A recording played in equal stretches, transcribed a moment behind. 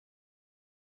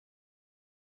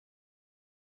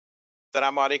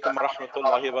السلام عليكم ورحمة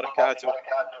الله وبركاته.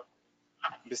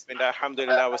 بسم الله الحمد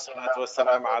لله والصلاة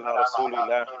والسلام على رسول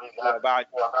الله وبعد.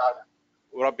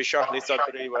 ورب اشرح لي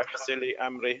صدري ويسر لي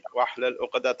أمري واحلل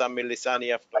عقدة من لساني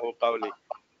يفقهوا قولي.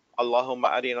 اللهم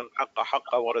أرنا الحق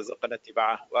حقا وارزقنا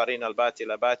اتباعه وأرنا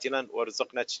الباطل باطلا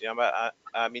وارزقنا اجتنابه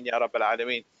آمين يا رب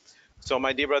العالمين. So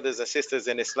my dear brothers and sisters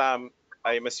in Islam,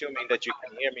 I am assuming that you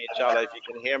can hear me, inshallah. If you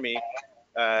can hear me,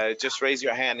 just raise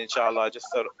your hand, inshallah, just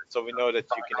so we know that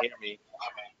you can hear me.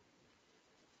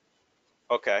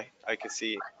 Okay, I can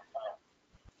see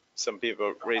some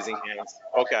people raising hands.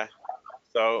 Okay,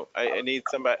 so I need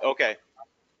somebody. Okay,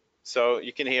 so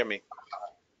you can hear me.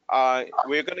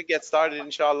 We're going to get started,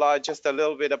 inshallah. Just a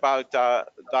little bit about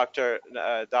Dr.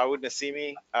 Dawood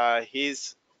Nassimi.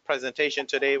 His presentation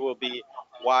today will be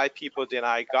why people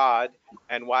deny God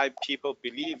and why people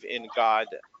believe in God,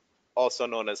 also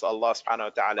known as Allah subhanahu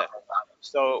wa ta'ala.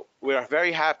 So we're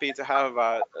very happy to have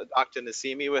Dr.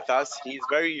 Nassimi with us. He's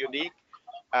very unique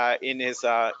in his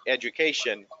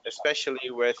education, especially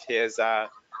with his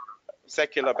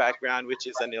secular background, which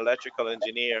is an electrical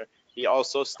engineer. He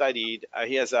also studied,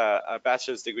 he has a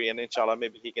bachelor's degree, and inshallah,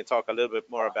 maybe he can talk a little bit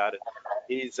more about it.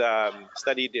 He's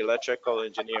studied electrical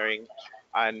engineering,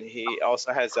 and he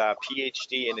also has a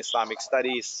PhD in Islamic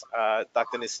studies.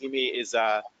 Dr. Nassimi is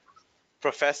a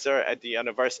professor at the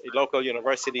local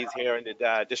universities here in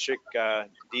the district,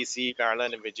 DC,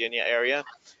 Maryland, and Virginia area.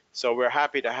 So we're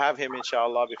happy to have him,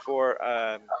 inshallah. Before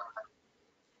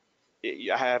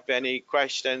you have any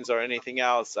questions or anything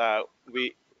else,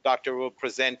 Doctor will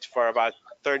present for about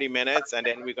 30 minutes, and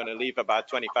then we're going to leave about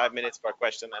 25 minutes for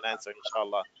question and answer,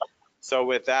 inshallah. So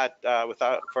with that,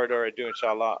 without further ado,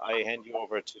 inshallah, I hand you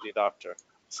over to the doctor.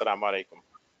 Assalamu alaikum.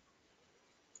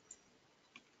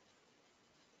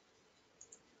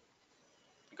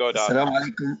 Go, doctor. Assalamu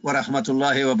alaikum wa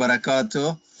rahmatullahi wa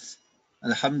barakatuh.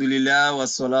 Alhamdulillah wa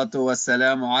salatu wa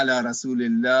salamu ala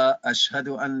rasulillah.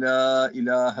 Ashhadu an la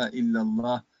ilaha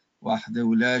illallah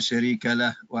wahdahu la sharika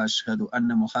lah wa ashhadu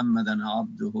anna Muhammadan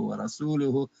abduhu wa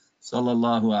rasuluhu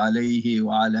sallallahu alayhi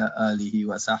wa ala alihi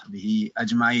wa sahbihi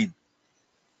ajma'in.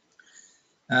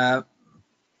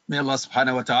 May Allah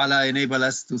subhanahu wa ta'ala enable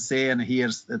us to say and hear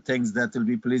the things that will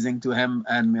be pleasing to Him,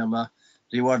 and may Allah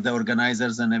reward the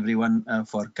organizers and everyone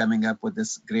for coming up with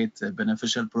this great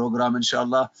beneficial program,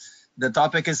 inshallah. The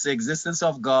topic is the existence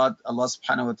of God, Allah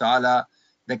subhanahu wa ta'ala,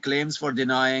 the claims for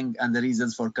denying and the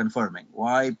reasons for confirming.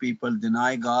 Why people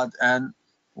deny God and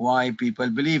why people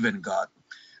believe in God.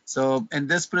 So in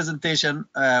this presentation,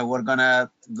 we're gonna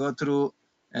go through,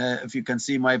 if you can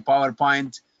see my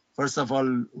PowerPoint. First of all,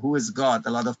 who is God?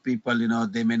 A lot of people,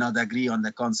 they may not agree on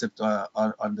the concept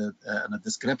or on the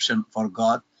description for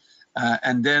God.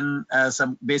 And then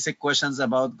some basic questions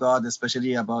about God,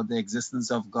 especially about the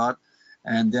existence of God,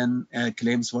 and then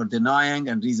claims for denying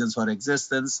and reasons for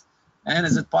existence. And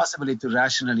is it possible to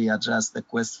rationally address the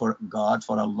quest for God,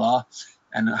 for Allah,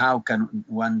 and how can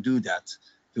one do that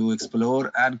to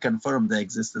explore and confirm the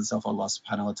existence of Allah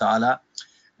subhanahu wa ta'ala?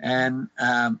 And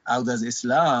how does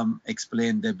Islam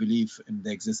explain the belief in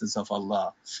the existence of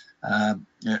Allah?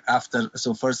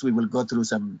 So first we will go through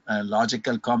some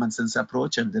logical common sense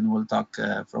approach, and then we'll talk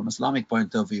from Islamic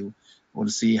point of view. We'll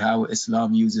see how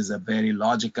Islam uses a very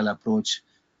logical approach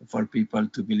for people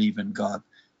to believe in God,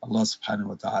 Allah subhanahu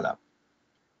wa ta'ala.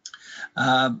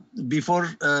 Before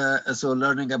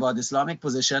learning about Islamic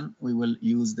position, we will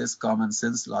use this common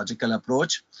sense logical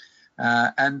approach.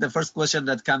 And the first question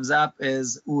that comes up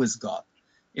is, who is God?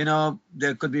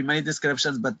 There could be many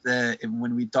descriptions, but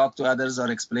when we talk to others or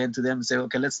explain to them, say,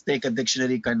 okay, let's take a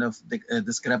dictionary kind of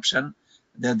description.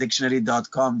 The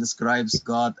dictionary.com describes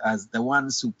God as the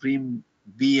one supreme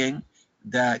being,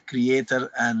 the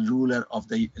creator and ruler of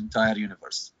the entire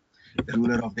universe, the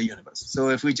ruler of the universe. So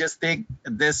if we just take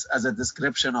this as a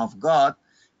description of God,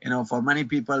 for many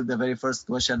people, the very first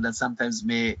question that sometimes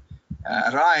may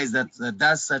arise that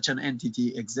does such an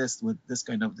entity exist with this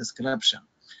kind of description?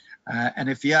 And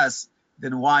if yes,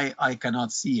 then why I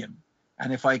cannot see him?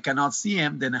 And if I cannot see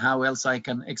him, then how else I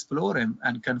can explore him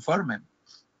and confirm him?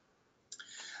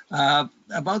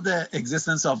 About the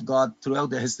existence of God throughout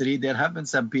the history, there have been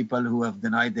some people who have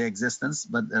denied the existence,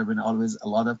 but there have been always a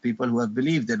lot of people who have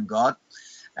believed in God.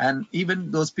 And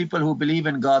even those people who believe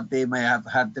in God, they may have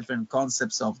had different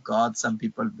concepts of God. Some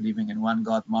people believing in one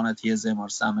God, monotheism, or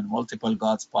some in multiple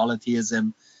gods,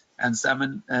 polytheism, and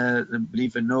some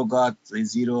believe in no God,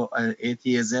 zero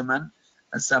atheism, and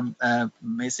some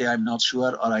may say I'm not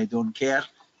sure or I don't care,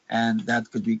 and that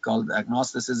could be called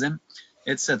agnosticism,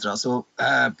 etc. So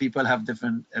people have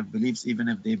different beliefs, even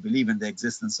if they believe in the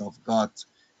existence of God,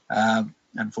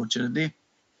 unfortunately.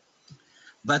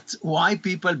 But why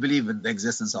people believe in the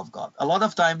existence of God? A lot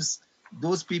of times,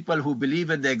 those people who believe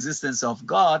in the existence of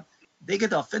God, they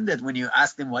get offended when you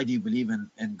ask them, why do you believe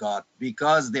in God?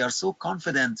 Because they are so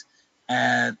confident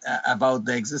about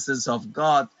the existence of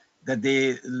God that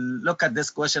they look at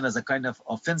this question as a kind of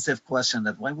offensive question,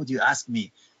 that why would you ask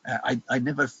me? I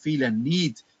never feel a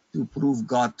need to prove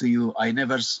God to you. I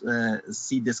never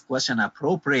see this question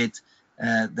appropriate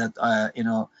that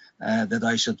that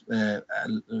I should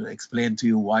explain to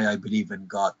you why I believe in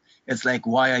God. It's like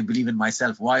why I believe in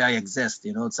myself, why I exist,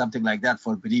 something like that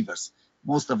for believers.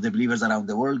 Most of the believers around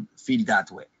the world feel that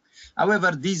way.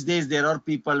 However, these days there are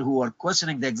people who are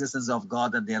questioning the existence of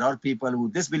God, and there are people who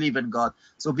disbelieve in God.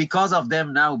 So because of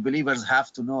them now, believers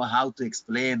have to know how to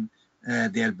explain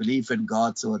their belief in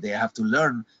God. So they have to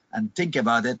learn and think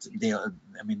about it.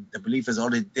 The belief is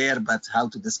already there, but how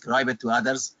to describe it to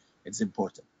others, it's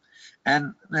important.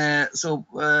 And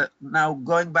now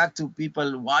going back to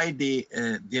people, why they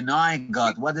deny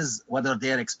God, what are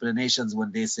their explanations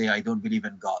when they say, I don't believe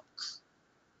in God?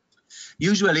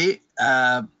 Usually,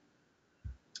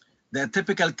 the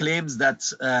typical claims that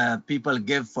people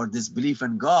give for this belief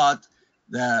in God,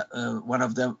 one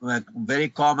of the very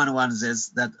common ones is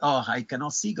that, oh, I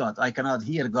cannot see God, I cannot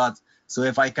hear God. So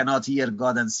if I cannot hear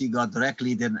God and see God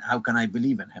directly, then how can I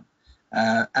believe in him?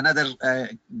 Another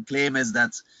claim is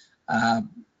that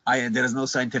there is no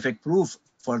scientific proof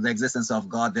for the existence of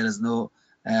God. There is no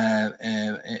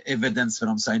evidence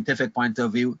from scientific point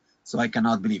of view, so I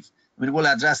cannot believe. I mean, we'll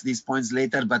address these points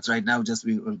later, but right now just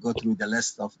we will go through the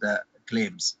list of the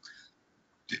claims.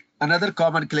 Another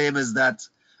common claim is that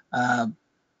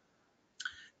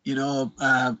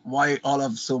why all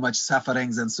of so much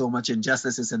sufferings and so much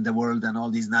injustices in the world and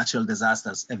all these natural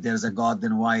disasters? If there's a God,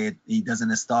 then why he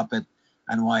doesn't stop it,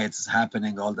 and why it's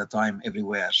happening all the time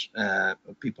everywhere?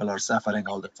 People are suffering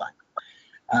all the time.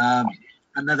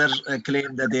 Another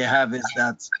claim that they have is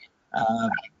that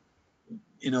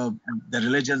the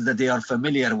religions that they are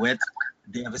familiar with,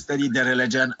 they have studied the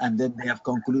religion, and then they have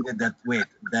concluded that, wait,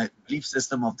 the belief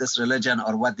system of this religion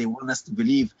or what they want us to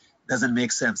believe doesn't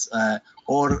make sense,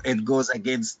 or it goes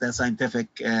against the scientific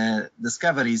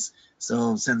discoveries.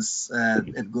 So since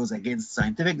it goes against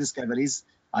scientific discoveries,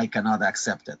 I cannot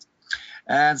accept it.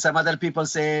 And some other people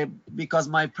say, because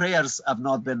my prayers have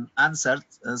not been answered,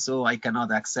 so I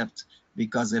cannot accept,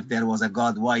 because if there was a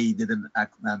God, why he didn't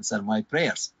answer my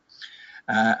prayers?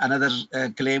 Another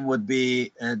claim would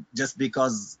be just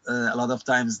because a lot of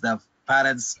times the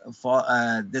parents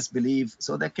disbelieve,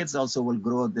 so the kids also will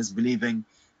grow disbelieving.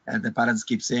 And the parents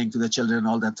keep saying to the children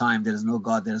all the time, there is no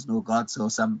God, there is no God. So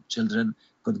some children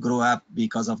could grow up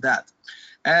because of that.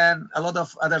 And a lot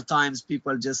of other times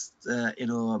people just,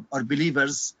 are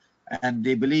believers and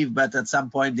they believe, but at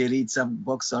some point they read some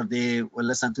books or they will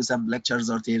listen to some lectures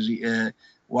or they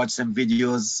watch some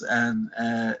videos, and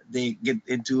they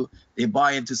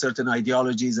buy into certain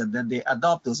ideologies, and then they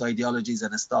adopt those ideologies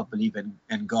and stop believing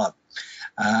in God.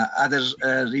 Other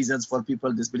reasons for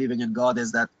people disbelieving in God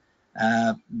is that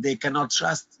they cannot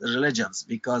trust religions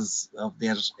because of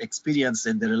their experience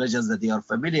in the religions that they are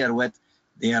familiar with.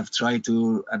 They have tried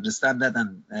to understand that,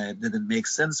 and it didn't make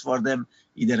sense for them,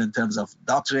 either in terms of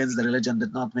doctrines, the religion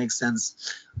did not make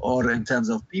sense, or in terms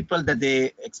of people that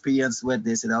they experienced with.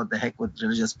 They said, oh, the heck with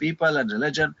religious people and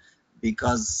religion,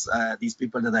 because these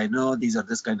people that I know, these are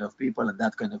this kind of people and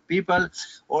that kind of people.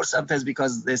 Or sometimes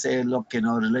because they say, look,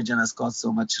 religion has caused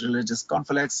so much religious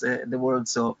conflicts in the world,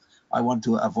 so I want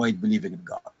to avoid believing in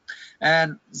God.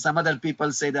 And some other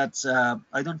people say that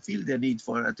I don't feel the need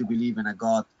to believe in a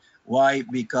God. Why?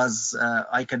 Because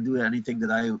I can do anything that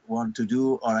I want to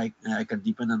do, or I can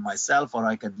depend on myself, or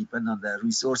I can depend on the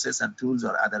resources and tools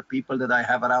or other people that I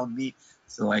have around me,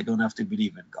 so I don't have to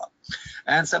believe in God.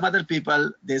 And some other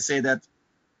people, they say that,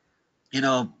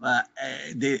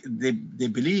 they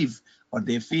believe, or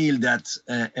they feel that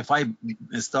if I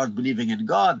start believing in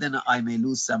God, then I may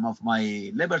lose some of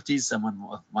my liberties, some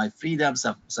of my freedoms,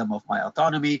 some of my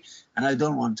autonomy, and I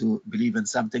don't want to believe in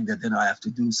something that then I have to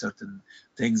do certain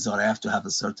things, or I have to have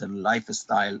a certain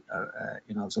lifestyle.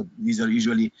 So these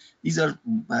are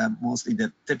mostly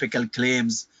the typical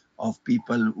claims of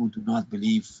people who do not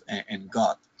believe in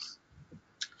God.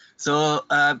 So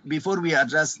before we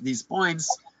address these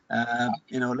points,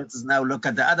 let us now look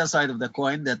at the other side of the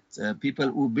coin, that people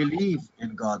who believe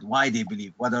in God, why they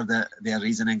believe, what are their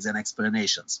reasonings and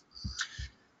explanations.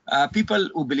 People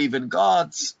who believe in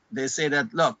God, they say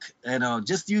that, look,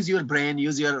 just use your brain,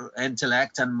 use your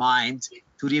intellect and mind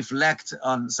to reflect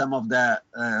on some of the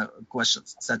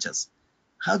questions, such as,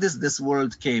 how does this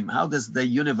world came? How does the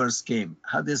universe came?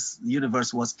 How this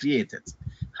universe was created?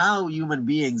 How human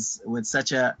beings with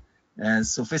such a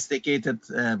sophisticated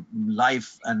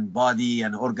life and body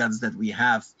and organs that we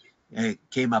have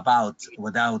came about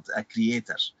without a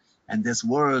creator. And this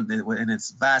world, in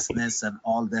its vastness and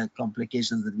all the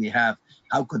complications that we have,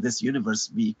 how could this universe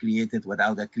be created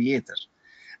without a creator?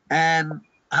 And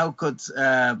how could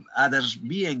other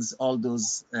beings, all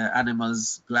those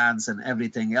animals, plants, and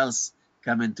everything else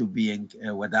come into being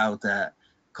without a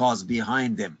cause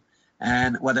behind them?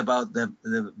 And what about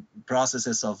the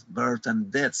processes of birth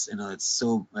and deaths? You know, it's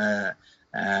so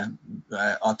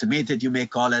automated, you may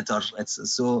call it, or it's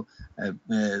so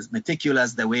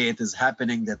meticulous the way it is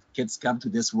happening, that kids come to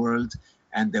this world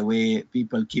and the way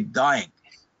people keep dying.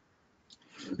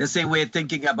 The same way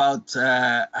thinking about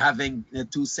having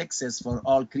two sexes for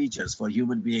all creatures, for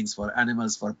human beings, for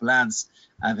animals, for plants,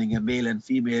 having a male and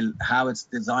female, how it's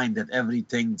designed that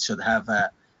everything should have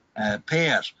a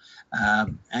pair,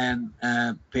 and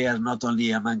pair not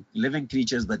only among living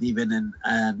creatures, but even in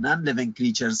non-living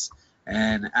creatures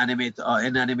and animate or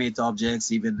inanimate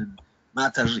objects. Even in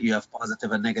matter, you have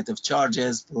positive and negative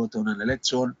charges, proton and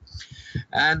electron.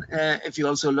 And if you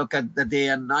also look at the day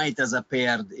and night as a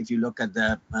pair, if you look at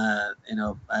the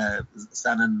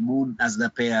sun and moon as the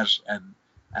pair, and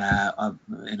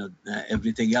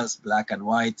everything else, black and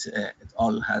white, it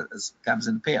all comes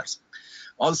in pairs.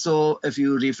 Also, if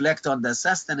you reflect on the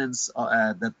sustenance,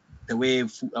 the way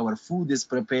our food is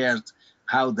prepared,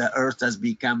 how the earth has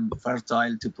become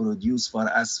fertile to produce for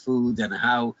us food, and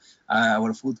how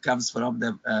our food comes from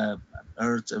the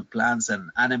earth, plants and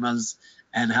animals,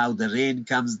 and how the rain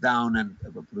comes down and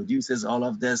produces all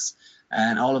of this,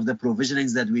 and all of the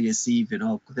provisionings that we receive,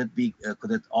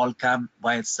 could it all come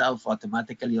by itself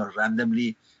automatically or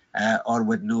randomly, or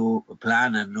with no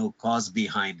plan and no cause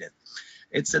behind it,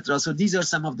 etc. So these are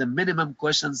some of the minimum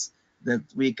questions that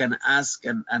we can ask,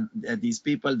 and these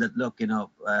people that look,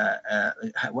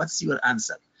 what's your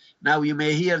answer? Now you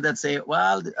may hear that say,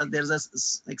 well, there's an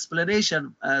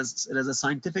explanation, there's a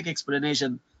scientific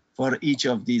explanation for each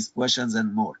of these questions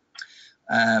and more.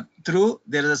 True,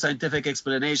 there are scientific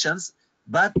explanations,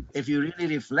 but if you really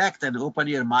reflect and open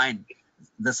your mind,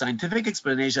 the scientific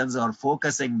explanations are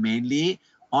focusing mainly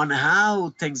on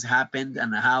how things happened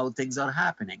and how things are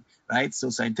happening, right? So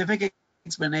scientific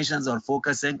explanations are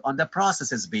focusing on the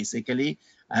processes, basically,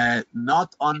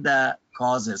 not on the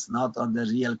causes, not on the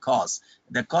real cause.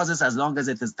 The causes, as long as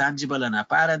it is tangible and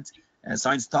apparent,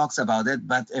 science talks about it,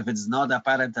 but if it's not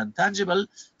apparent and tangible,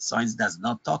 science does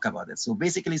not talk about it. So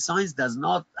basically, science does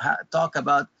not talk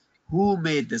about who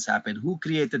made this happen, who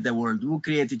created the world, who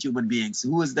created human beings,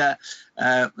 who is the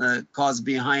cause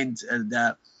behind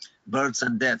the births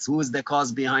and deaths, who is the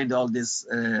cause behind all these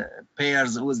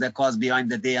pairs, who is the cause behind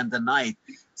the day and the night.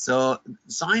 So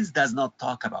science does not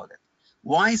talk about it.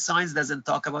 Why science doesn't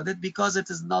talk about it? Because it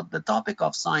is not the topic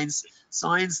of science.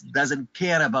 Science doesn't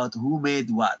care about who made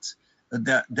what.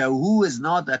 The who is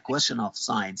not a question of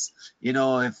science.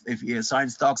 If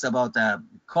science talks about a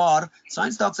car,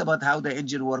 science talks about how the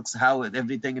engine works, how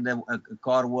everything in the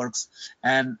car works,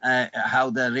 and how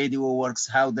the radio works,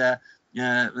 how the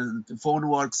phone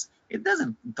works. It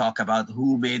doesn't talk about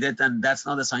who made it, and that's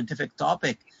not a scientific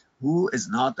topic. Who is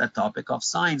not a topic of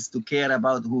science to care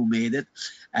about who made it.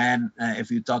 And if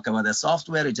you talk about the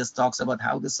software, it just talks about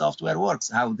how the software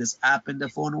works, how this app in the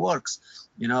phone works.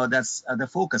 That's the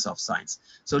focus of science.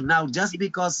 So now, just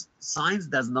because science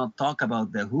does not talk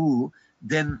about the who,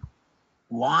 then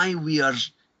why we are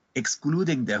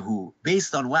excluding the who?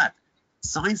 Based on what?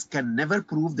 Science can never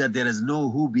prove that there is no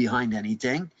who behind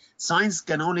anything. Science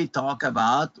can only talk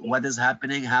about what is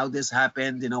happening, how this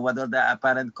happened, what are the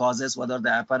apparent causes, what are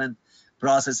the apparent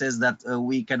processes that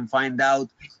we can find out,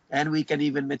 and we can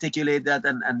even meticulate that,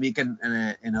 and we can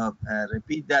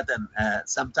repeat that, and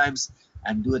sometimes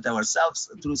and do it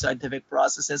ourselves through scientific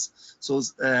processes. So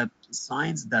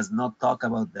science does not talk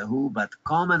about the who, but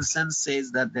common sense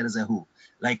says that there is a who.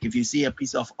 Like if you see a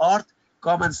piece of art,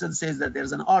 common sense says that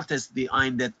there's an artist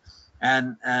behind it.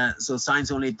 And so science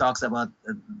only talks about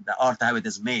the art, how it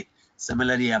is made.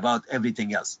 Similarly about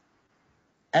everything else.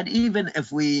 And even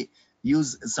if we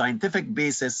use scientific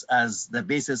basis as the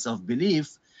basis of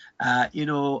belief,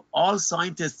 all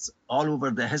scientists all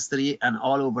over the history and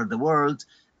all over the world,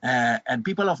 and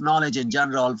people of knowledge in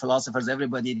general, philosophers,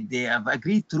 everybody, they have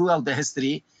agreed throughout the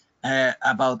history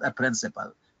about a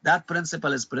principle. That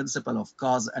principle is principle of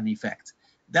cause and effect.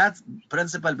 That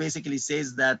principle basically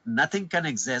says that nothing can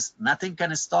exist, nothing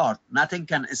can start, nothing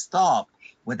can stop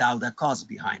without a cause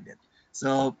behind it.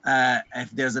 So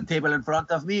if there's a table in front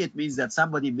of me, it means that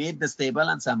somebody made this table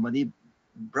and somebody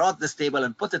brought this table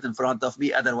and put it in front of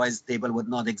me, otherwise the table would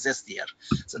not exist here.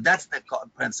 So that's the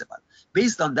principle.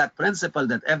 Based on that principle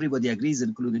that everybody agrees,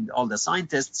 including all the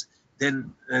scientists,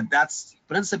 then that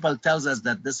principle tells us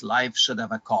that this life should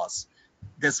have a cause.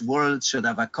 This world should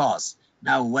have a cause.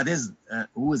 Now,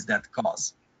 who is that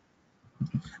cause?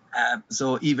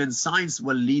 So even science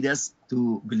will lead us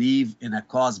to believe in a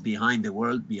cause behind the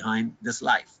world, behind this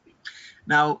life.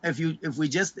 Now, if we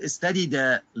just study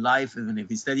the life, even if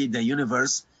we study the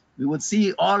universe, we would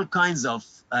see all kinds of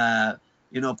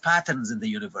patterns in the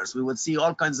universe. We would see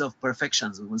all kinds of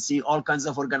perfections. We would see all kinds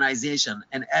of organization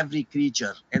in every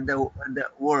creature in the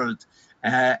world,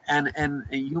 and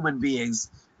human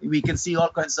beings. We can see all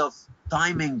kinds of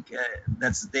timing,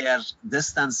 that's their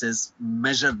distances,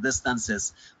 measured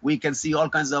distances. We can see all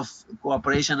kinds of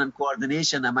cooperation and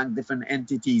coordination among different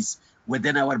entities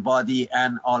within our body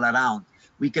and all around.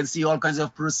 We can see all kinds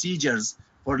of procedures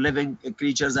for living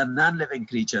creatures and non-living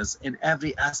creatures in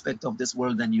every aspect of this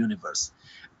world and universe.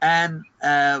 And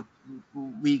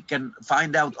we can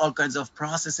find out all kinds of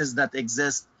processes that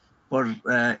exist for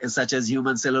such as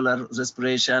human cellular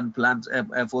respiration, plant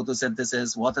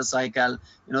photosynthesis, water cycle.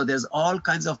 There's all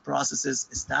kinds of processes,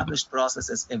 established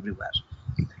processes everywhere.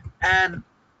 And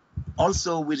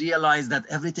also we realize that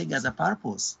everything has a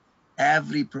purpose.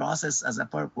 Every process has a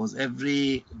purpose.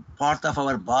 Every part of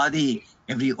our body,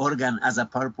 every organ has a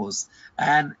purpose.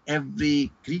 And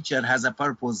every creature has a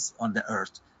purpose on the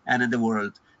earth and in the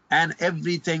world. And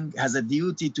everything has a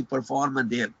duty to perform, and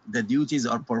the duties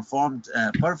are performed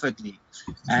perfectly.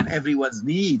 And everyone's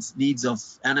needs of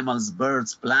animals,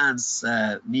 birds, plants,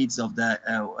 needs of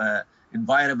the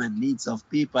environment, needs of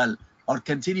people are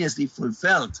continuously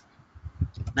fulfilled.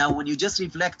 Now, when you just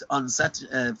reflect on such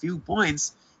a few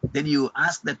points, then you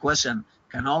ask the question,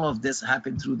 can all of this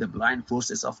happen through the blind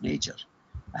forces of nature?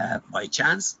 By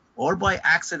chance, or by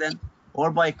accident, or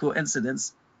by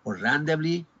coincidence, or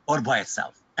randomly, or by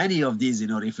itself? Any of these,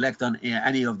 reflect on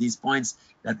any of these points.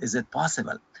 That is it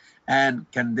possible? And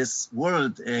can this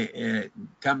world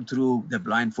come through the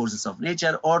blind forces of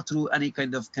nature, or through any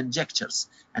kind of conjectures,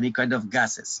 any kind of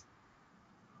guesses?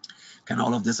 Can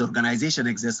all of this organization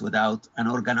exist without an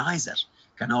organizer?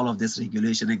 Can all of this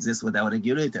regulation exist without a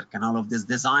regulator? Can all of this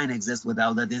design exist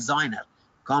without a designer?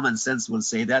 Common sense will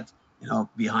say that,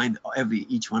 behind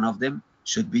each one of them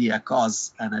should be a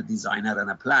cause and a designer and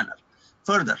a planner.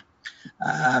 Further,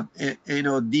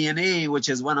 DNA, which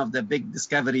is one of the big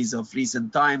discoveries of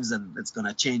recent times, and it's going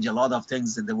to change a lot of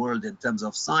things in the world in terms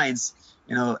of science.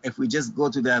 If we just go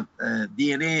to the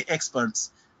DNA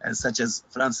experts, such as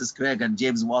Francis Crick and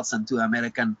James Watson, two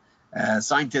American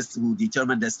scientists who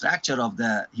determined the structure of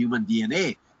the human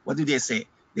DNA, what do they say?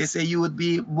 They say you would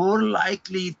be more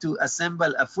likely to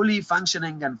assemble a fully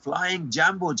functioning and flying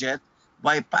jumbo jet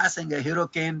by passing a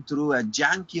hurricane through a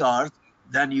junkyard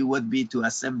than you would be to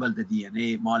assemble the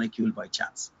DNA molecule by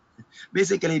chance.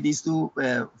 Basically, these two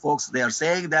folks, they are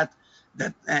saying that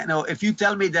if you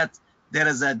tell me that there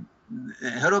is a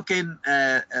hurricane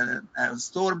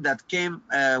storm that came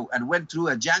and went through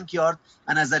a junkyard,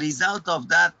 and as a result of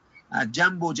that, a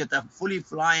jumbo jet, a fully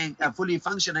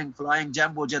functioning flying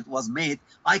jumbo jet was made,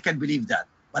 I can believe that.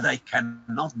 But I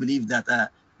cannot believe that a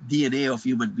DNA of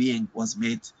human being was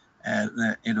made,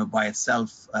 by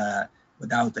itself,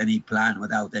 without any plan,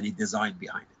 without any design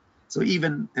behind it. So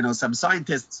even, some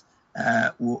scientists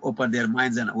who open their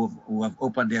minds and who have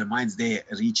opened their minds, they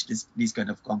reach these kind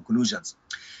of conclusions.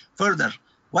 Further,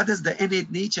 what is the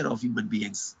innate nature of human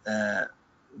beings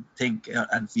think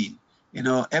and feel?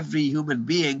 Every human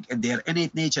being in their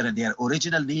innate nature and their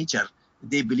original nature,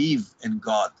 they believe in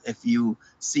God. If you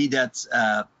see that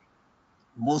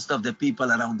most of the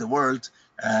people around the world,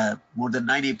 more than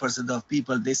 90% of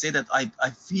people, they say that I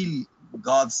feel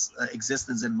God's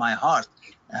existence in my heart,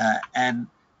 and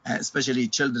especially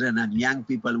children and young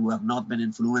people who have not been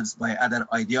influenced by other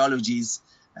ideologies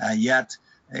yet.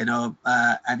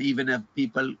 And even if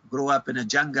people grow up in a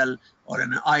jungle or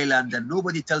in an island and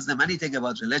nobody tells them anything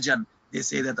about religion, they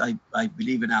say that I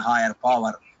believe in a higher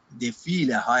power. They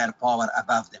feel a higher power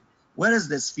above them. Where is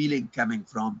this feeling coming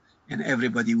from in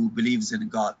everybody who believes in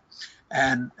God?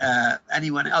 And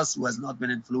anyone else who has not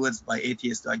been influenced by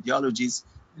atheist ideologies,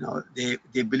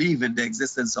 they believe in the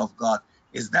existence of God.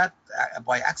 Is that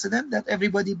by accident that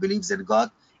everybody believes in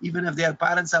God, even if their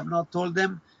parents have not told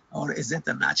them? Or is it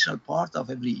a natural part of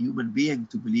every human being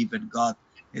to believe in God?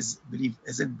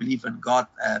 Isn't belief in God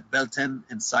built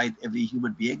inside every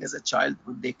human being as a child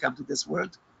when they come to this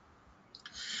world?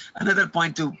 Another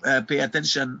point to pay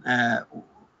attention,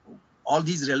 all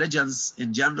these religions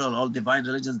in general, all divine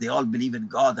religions, they all believe in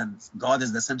God, and God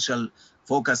is the central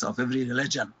focus of every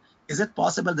religion. Is it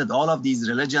possible that all of these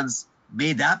religions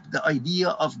made up the idea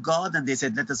of God and they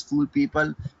said, let us fool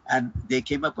people, and they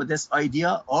came up with this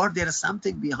idea? Or there is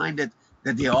something behind it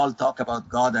that they all talk about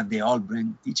God and they all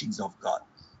bring teachings of God?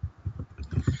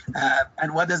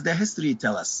 And what does the history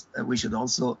tell us? We should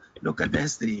also look at the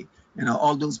history. You know,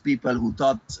 all those people who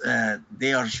thought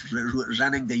they are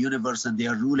running the universe and they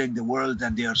are ruling the world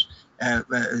and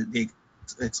they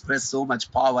express so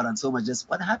much power and so much this.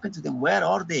 What happened to them? Where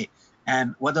are they?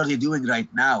 And what are they doing right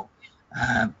now?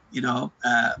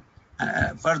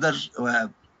 Further,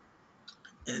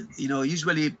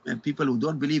 usually people who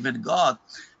don't believe in God,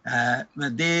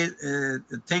 they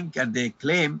think and they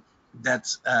claim that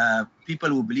people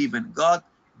who believe in God,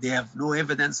 they have no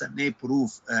evidence and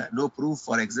no proof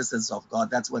for existence of God.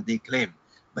 That's what they claim.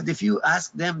 But if you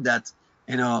ask them that,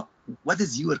 what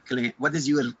is your claim? What is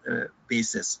your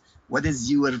basis? What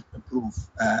is your proof?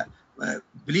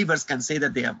 Believers can say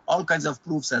that they have all kinds of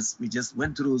proofs, as we just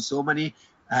went through so many.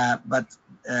 But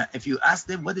if you ask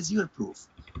them, what is your proof?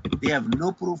 They have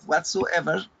no proof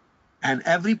whatsoever. And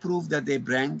every proof that they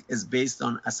bring is based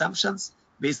on assumptions,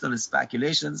 based on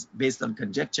speculations, based on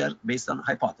conjecture, based on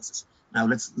hypothesis. Now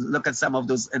let's look at some of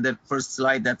those in the first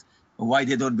slide, that why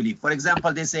they don't believe. For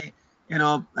example, they say,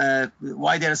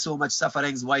 why there are so much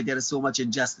sufferings, why there are so much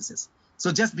injustices.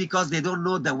 So just because they don't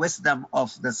know the wisdom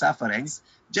of the sufferings,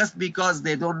 just because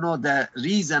they don't know the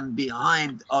reason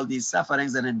behind all these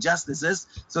sufferings and injustices,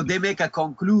 so they make a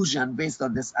conclusion based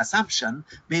on this assumption,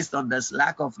 based on this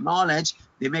lack of knowledge,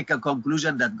 they make a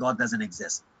conclusion that God doesn't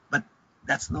exist. But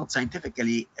that's not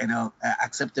scientifically,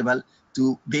 acceptable.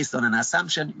 Based on an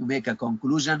assumption, you make a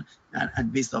conclusion,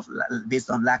 and based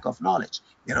on lack of knowledge.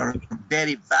 There are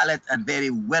very valid and very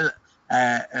well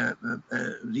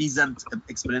reasoned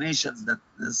explanations that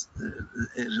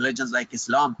religions like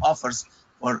Islam offers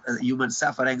for human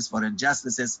sufferings, for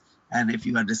injustices. And if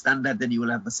you understand that, then you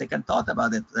will have a second thought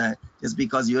about it. Just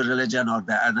because your religion or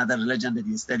another religion that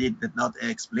you studied did not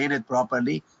explain it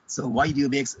properly, so why do you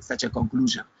make such a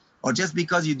conclusion? Or just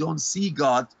because you don't see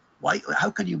God, how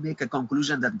can you make a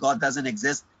conclusion that God doesn't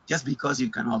exist just because you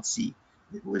cannot see?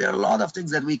 There are a lot of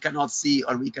things that we cannot see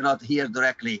or we cannot hear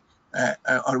directly.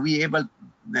 Are we able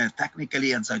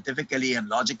technically and scientifically and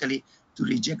logically to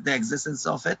reject the existence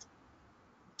of it?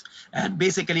 And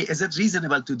basically, is it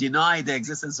reasonable to deny the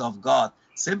existence of God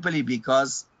simply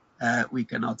because we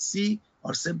cannot see,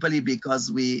 or simply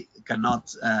because we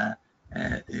cannot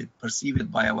perceive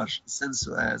it by our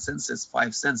senses,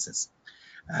 five senses?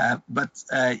 But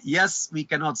yes, we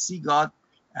cannot see God.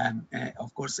 And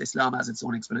of course, Islam has its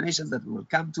own explanations that we will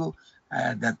come to,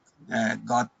 that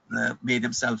God made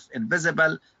himself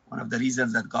invisible. One of the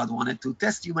reasons that God wanted to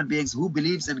test human beings who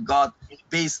believes in God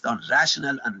based on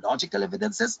rational and logical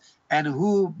evidences, and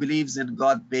who believes in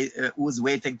God, who is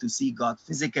waiting to see God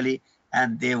physically,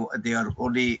 and they are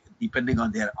only depending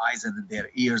on their eyes and their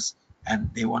ears, and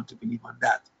they want to believe on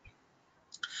that.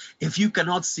 If you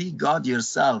cannot see God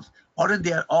yourself, aren't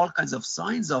there all kinds of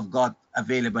signs of God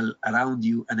available around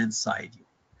you and inside you?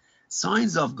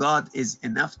 Signs of God is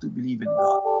enough to believe in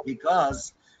God,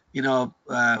 because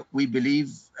we believe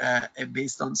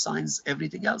based on signs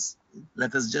everything else.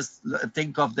 Let us just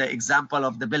think of the example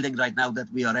of the building right now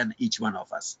that we are in, each one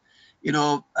of us.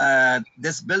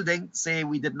 This building, say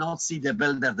we did not see the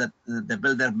builder, that the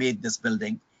builder made this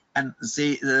building, and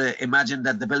say imagine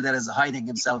that the builder is hiding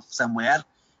himself somewhere.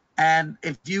 And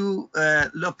if you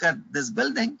look at this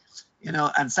building,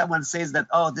 and someone says that,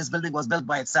 oh, this building was built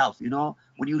by itself,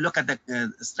 when you look at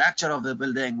the structure of the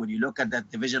building, when you look at the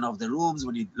division of the rooms,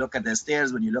 when you look at the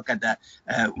stairs, when you look at the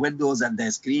windows and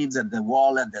the screens and the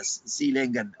wall and the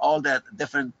ceiling and all the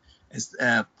different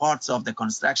parts of the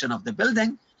construction of the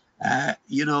building,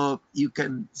 you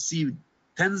can see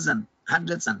tens and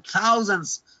hundreds and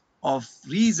thousands of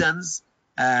reasons,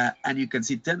 and you can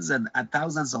see tens and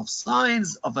thousands of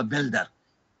signs of a builder.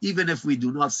 Even if we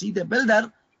do not see the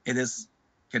builder, it is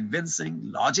convincing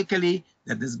logically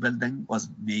that this building was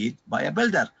made by a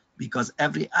builder, because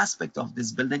every aspect of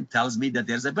this building tells me that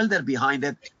there's a builder behind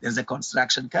it. There's a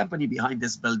construction company behind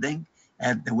this building,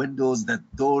 and the windows, the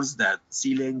doors, the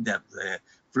ceiling, the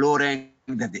flooring,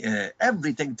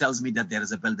 everything tells me that there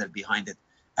is a builder behind it.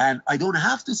 And I don't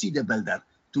have to see the builder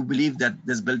to believe that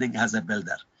this building has a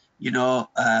builder.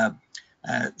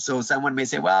 So someone may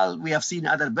say, well, we have seen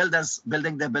other builders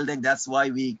building the building, that's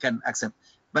why we can accept.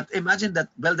 But imagine that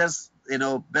builders,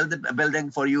 build a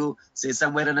building for you, say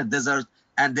somewhere in a desert,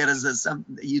 and there is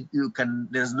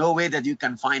there's no way that you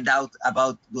can find out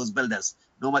about those builders.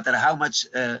 No matter how much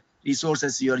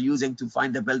resources you're using to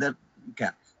find the builder, you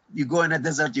can't. You go in a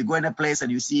desert, you go in a place and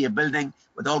you see a building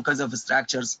with all kinds of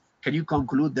structures, can you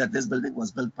conclude that this building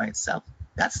was built by itself?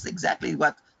 That's exactly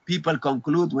what people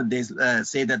conclude when they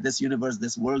say that this universe,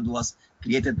 this world was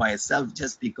created by itself,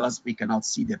 just because we cannot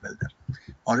see the builder.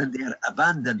 Or in their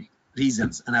abandoned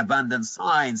reasons and abandoned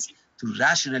science to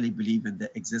rationally believe in the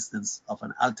existence of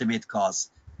an ultimate cause,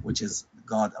 which is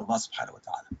God, Allah subhanahu wa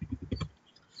ta'ala.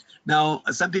 Now,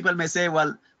 some people may say,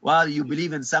 well, you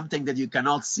believe in something that you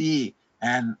cannot see,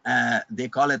 and they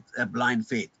call it a blind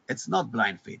faith. It's not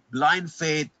blind faith. Blind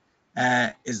faith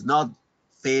is not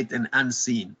faith in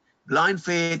unseen. Blind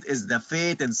faith is the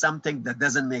faith in something that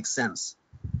doesn't make sense.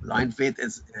 Blind faith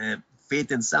is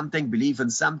faith in something, belief in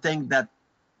something that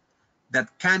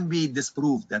can be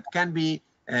disproved, that can be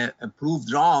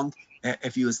proved wrong.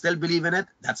 If you still believe in it,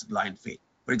 that's blind faith.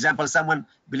 For example, someone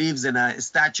believes in a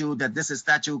statue, that this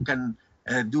statue can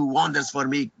do wonders for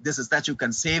me, this statue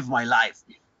can save my life.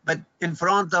 But in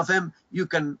front of him, you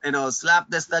can,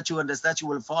 slap the statue and the statue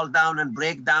will fall down and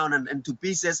break down and into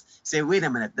pieces. Say, wait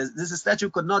a minute, this statue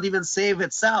could not even save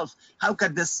itself. How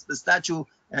could this statue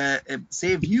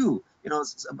save you?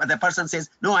 But the person says,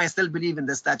 no, I still believe in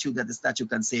the statue, that the statue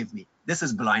can save me. This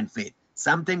is blind faith.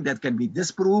 Something that can be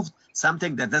disproved,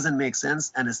 something that doesn't make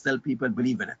sense, and still people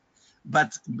believe in it.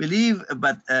 But believe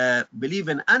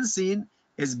in unseen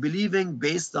is believing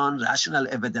based on rational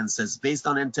evidences, based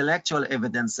on intellectual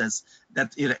evidences,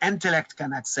 that your intellect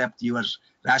can accept, your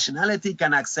rationality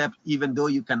can accept, even though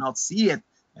you cannot see it,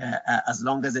 as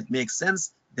long as it makes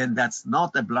sense. Then that's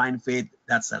not a blind faith,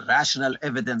 that's a rational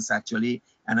evidence actually,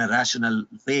 and a rational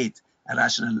faith, a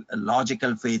rational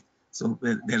logical faith. So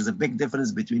there's a big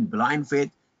difference between blind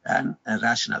faith and a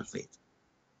rational faith.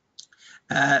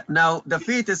 Now, the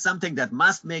faith is something that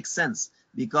must make sense,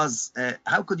 because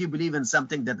how could you believe in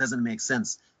something that doesn't make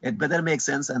sense? It better make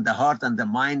sense, and the heart and the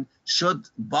mind should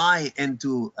buy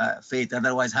into faith.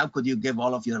 Otherwise, how could you give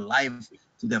all of your life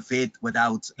to the faith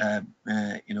without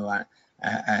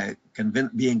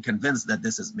being convinced that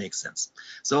this makes sense?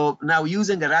 So now,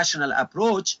 using a rational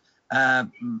approach,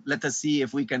 let us see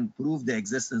if we can prove the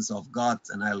existence of God.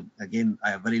 And I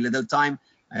have very little time.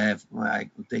 I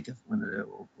could take,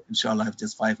 inshallah, I have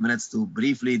just 5 minutes to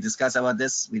briefly discuss about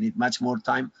this. We need much more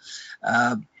time.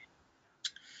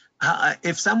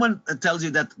 If someone tells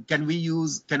you that, can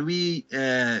we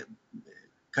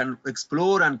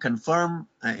explore and confirm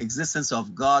existence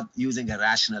of God using a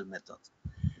rational method?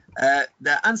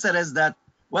 The answer is that,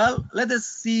 well, let us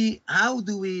see, how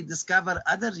do we discover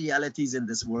other realities in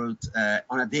this world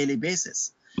on a daily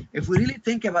basis? If we really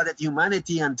think about it,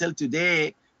 humanity until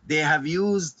today, they have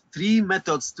used 3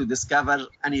 methods to discover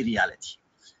any reality.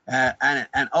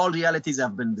 And all realities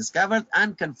have been discovered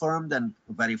and confirmed and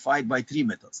verified by 3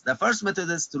 methods. The first method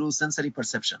is through sensory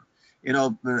perception.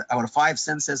 Our 5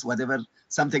 senses, whatever,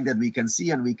 something that we can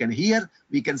see and we can hear,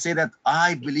 we can say that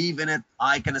I believe in it.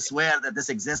 I can swear that this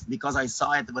exists because I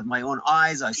saw it with my own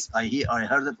eyes. I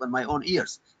heard it with my own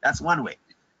ears. That's one way.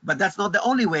 But that's not the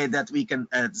only way that we can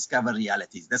discover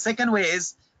realities. The second way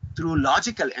is through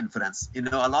logical inference.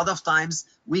 A lot of times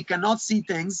we cannot see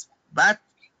things, but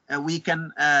we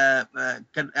can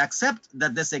accept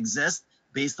that this exists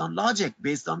based on logic,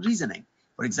 based on reasoning.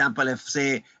 For example, if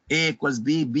say A equals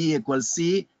B, B equals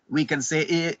C, we can say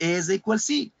A is equal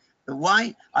C.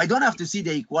 Why? I don't have to see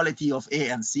the equality of A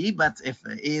and C, but if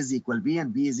A is equal B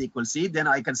and B is equal C, then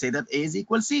I can say that A is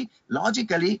equal C.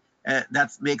 Logically,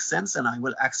 that makes sense, and I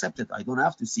will accept it. I don't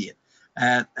have to see it.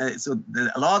 So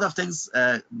a lot of things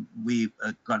we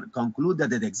conclude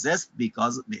that it exists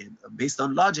because based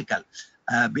on logical,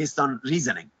 based on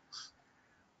reasoning.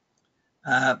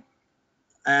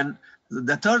 And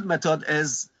the third method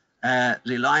is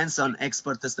reliance on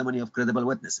expert testimony of credible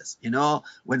witnesses.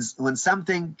 When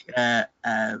something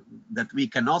that we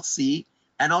cannot see,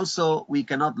 and also we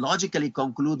cannot logically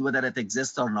conclude whether it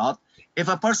exists or not, if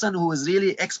a person who is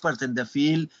really expert in the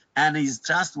field and is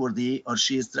trustworthy, or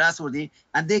she is trustworthy,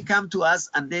 and they come to us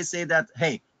and they say that,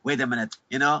 hey, wait a minute,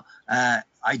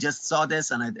 I just saw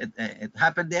this and it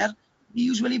happened there, we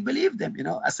usually believe them.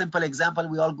 A simple example,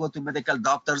 we all go to medical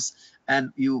doctors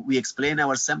and we explain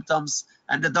our symptoms,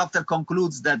 and the doctor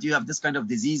concludes that you have this kind of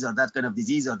disease or that kind of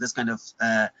disease or this kind of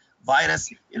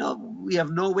virus. We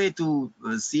have no way to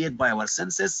see it by our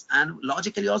senses, and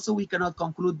logically also we cannot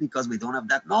conclude because we don't have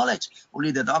that knowledge.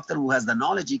 Only the doctor who has the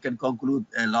knowledge, he can conclude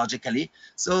logically.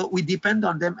 So we depend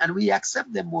on them and we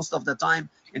accept them most of the time.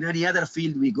 In any other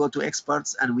field, we go to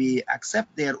experts and we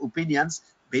accept their opinions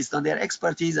based on their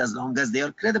expertise, as long as they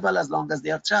are credible, as long as they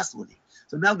are trustworthy.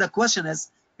 So now the question is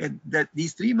that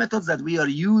these 3 methods that we are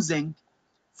using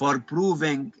for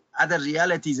proving other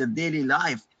realities in daily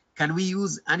life, can we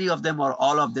use any of them or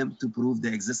all of them to prove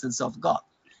the existence of God?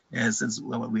 since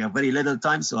we have very little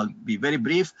time, so I'll be very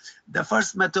brief. The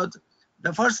first method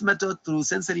through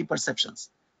sensory perceptions.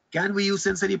 Can we use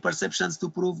sensory perceptions to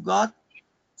prove God?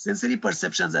 Sensory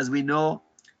perceptions, as we know,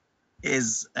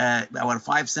 is our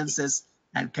five senses.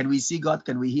 And can we see God?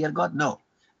 Can we hear God? No.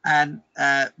 And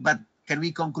but can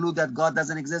we conclude that God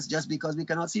doesn't exist just because we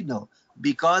cannot see? No,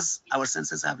 because our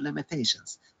senses have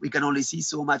limitations. We can only see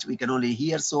so much, we can only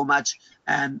hear so much,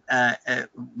 and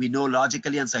we know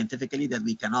logically and scientifically that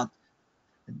we cannot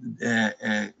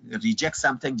reject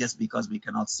something just because we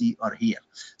cannot see or hear.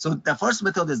 So the first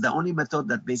method is the only method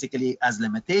that basically has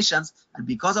limitations, and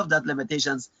because of that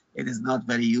limitations, it is not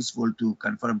very useful to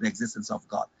confirm the existence of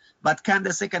God. But can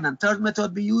the second and third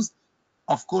method be used?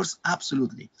 Of course,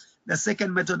 absolutely. The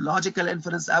second method, logical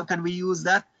inference, how can we use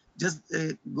that? Just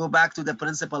go back to the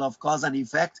principle of cause and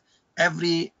effect.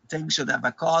 Everything should have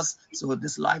a cause. So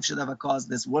this life should have a cause,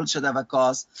 this world should have a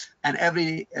cause, and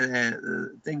every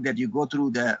thing that you go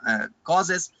through the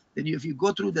causes, then if you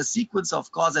go through the sequence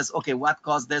of causes, okay, what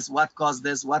caused this, what caused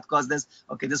this, what caused this,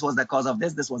 okay, this was the cause of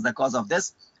this was the cause of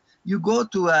this. You go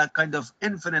to a kind of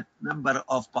infinite number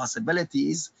of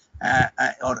possibilities,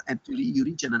 or until you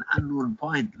reach an unknown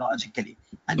point logically,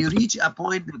 and you reach a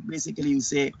point that basically you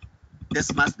say,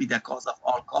 this must be the cause of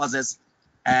all causes.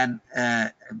 And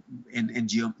in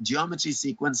geometry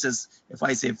sequences, if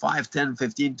I say 5, 10,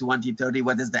 15, 20, 30,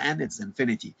 what is the end? It's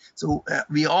infinity. So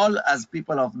we all, as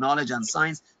people of knowledge and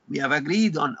science, we have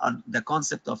agreed on the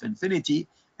concept of infinity.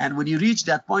 And when you reach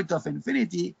that point of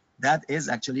infinity, that is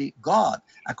actually God.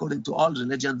 According to all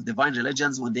religions, divine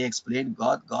religions, when they explain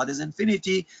God, God is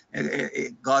infinity.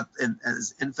 God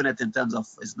is infinite in terms of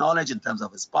his knowledge, in terms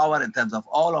of his power, in terms of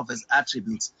all of his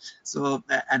attributes. So,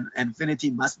 and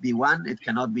infinity must be one. It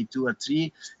cannot be two or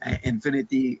three.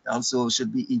 Infinity also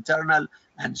should be eternal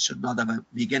and should not have a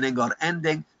beginning or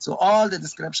ending. So all the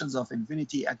descriptions of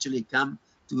infinity actually come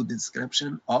to the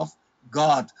description of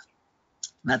God.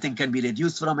 Nothing can be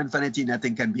reduced from infinity,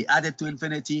 nothing can be added to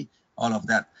infinity, all of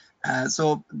that.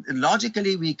 So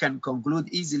logically, we can conclude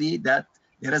easily that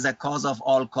there is a cause of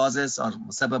all causes, or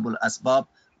musababul asbab,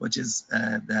 which is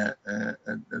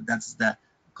that's the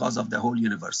cause of the whole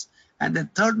universe. And the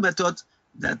third method,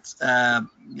 that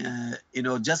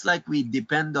just like we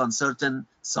depend on certain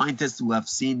scientists who have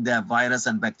seen the virus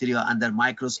and bacteria under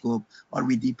microscope, or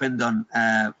we depend on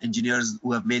engineers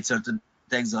who have made certain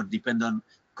things, or depend on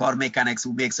car mechanics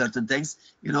who make certain things,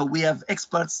 we have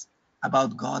experts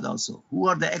about God also. Who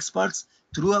are the experts?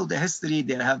 Throughout the history,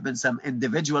 there have been some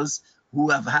individuals who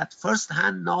have had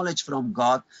first-hand knowledge from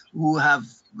God, who have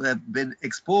been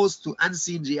exposed to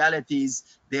unseen realities.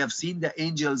 They have seen the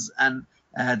angels, and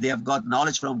they have got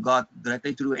knowledge from God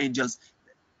directly through angels.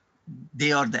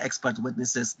 They are the expert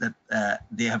witnesses that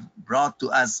they have brought to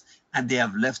us, and they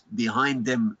have left behind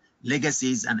them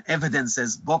legacies and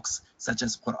evidences, books such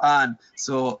as Qur'an.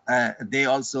 So they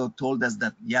also told us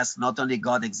that yes, not only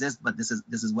God exists, but this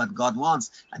is what God wants,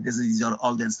 and these are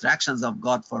all the instructions of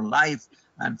God for life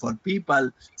and for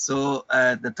people. So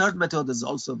the third method is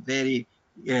also very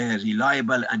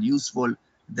reliable and useful,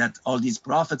 that all these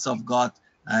prophets of God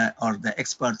are the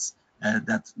experts,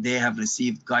 that they have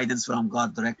received guidance from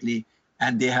God directly,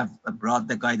 and they have brought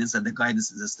the guidance, and the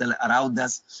guidance is still around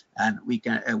us. And we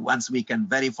can, once we can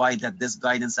verify that this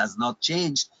guidance has not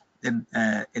changed, then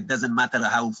it doesn't matter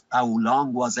how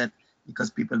long was it,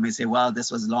 because people may say, well, this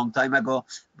was a long time ago.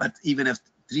 But even if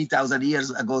 3,000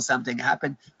 years ago something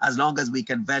happened, as long as we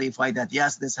can verify that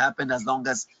yes, this happened, as long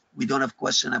as we don't have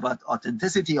question about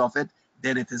authenticity of it,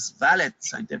 then it is valid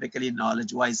scientifically,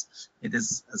 knowledge wise. It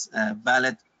is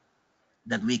valid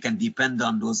that we can depend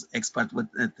on those expert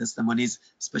testimonies,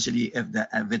 especially if the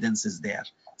evidence is there.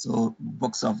 So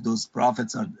books of those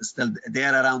prophets are still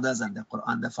there around us, and the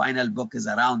Quran, the final book, is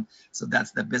around. So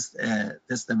that's the best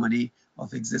testimony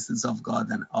of existence of God,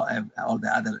 and all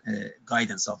the other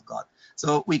guidance of God.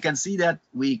 So we can see that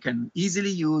we can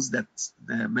easily use that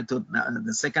method,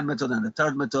 the second method and the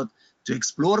third method, to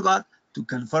explore God, to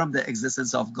confirm the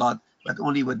existence of God. But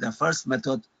only with the first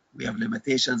method, we have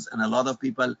limitations, and a lot of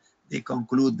people, they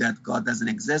conclude that God doesn't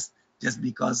exist just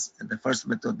because the first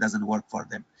method doesn't work for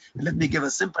them. And let me give a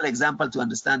simple example to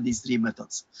understand these three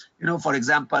methods. For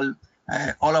example,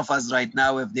 all of us right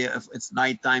now, if it's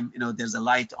nighttime, there's a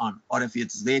light on, or if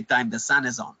it's daytime, the sun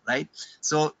is on, right?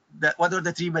 So what are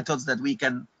the three methods that we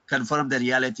can confirm the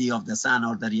reality of the sun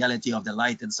or the reality of the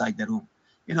light inside the room?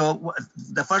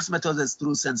 The first method is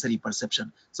through sensory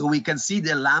perception. So we can see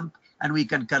the lamp, and we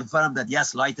can confirm that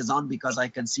yes, light is on because I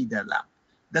can see the lamp.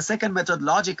 The second method,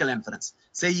 logical inference.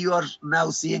 Say you are now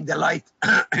seeing the light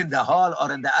in the hall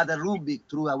or in the other room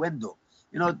through a window.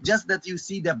 You know, just that you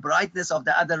see the brightness of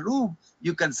the other room,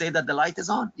 you can say that the light is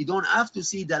on. You don't have to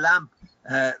see the lamp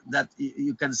that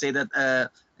you can say that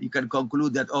you can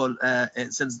conclude that, oh,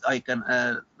 since I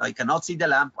cannot see the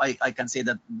lamp, I can say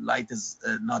that light is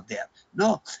not there.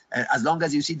 No, as long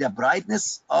as you see the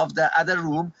brightness of the other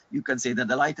room, you can say that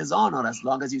the light is on. Or as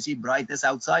long as you see brightness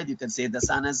outside, you can say the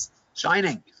sun is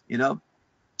shining. You know,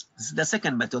 this is the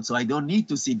second method, so I don't need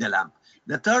to see the lamp.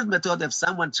 The third method, if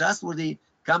someone trustworthy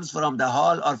comes from the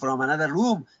hall or from another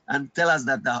room and tell us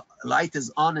that the light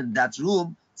is on in that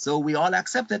room, so we all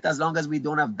accept it as long as we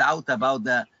don't have doubt about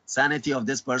the sanity of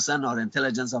this person or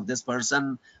intelligence of this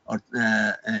person or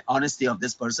honesty of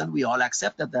this person. We all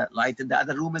accept that the light in the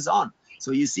other room is on.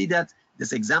 So you see that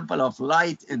this example of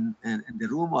light in the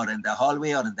room or in the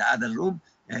hallway or in the other room,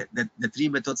 the three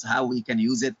methods, how we can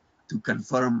use it to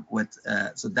confirm with,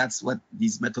 so that's what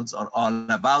these methods are all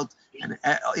about. And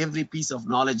every piece of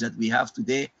knowledge that we have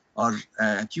today are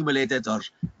accumulated or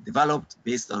developed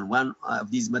based on one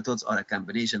of these methods or a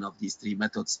combination of these three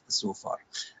methods so far.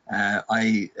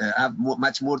 I have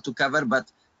much more to cover,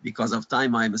 but because of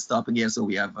time, I'm stopping here, so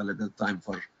we have a little time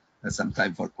for some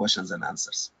time for questions and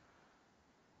answers.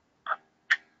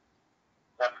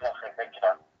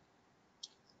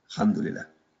 Alhamdulillah.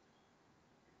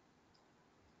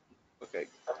 Okay.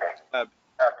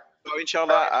 So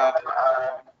inshallah,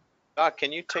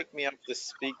 can you take me up the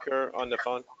speaker on the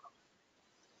phone?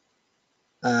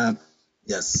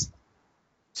 Yes.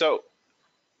 So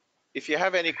if you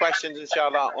have any questions,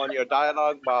 inshallah, on your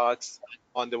dialogue box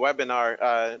on the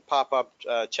webinar pop-up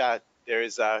chat, there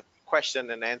is a question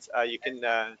and answer. You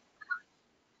can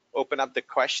open up the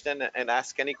question and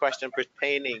ask any question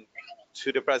pertaining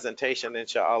to the presentation,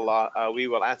 inshallah. We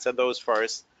will answer those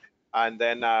first, and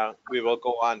then we will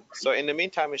go on. So in the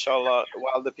meantime, inshallah,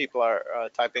 while the people are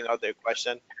typing out their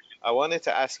question, I wanted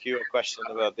to ask you a question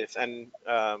about this. And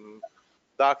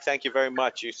Doc, thank you very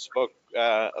much. You spoke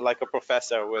like a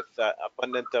professor with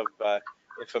abundant of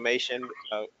information,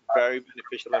 very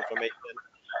beneficial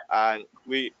information.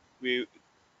 We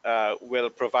will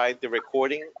provide the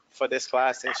recording for this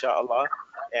class, inshallah,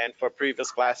 and for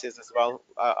previous classes as well.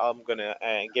 I'm gonna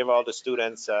give all the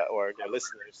students or the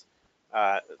listeners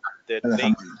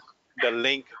the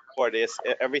link for this.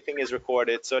 Everything is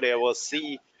recorded, so they will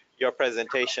see your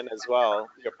presentation as well,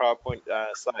 your PowerPoint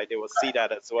slide. They will see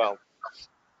that as well.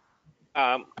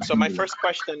 So my first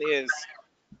question is,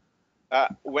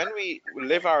 when we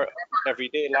live our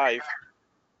everyday life,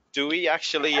 do we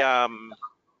actually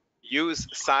use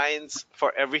signs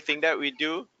for everything that we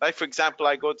do? Like, for example,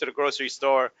 I go to the grocery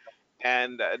store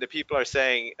and the people are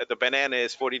saying the banana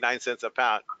is 49 cents a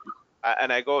pound.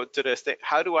 And I go to the state,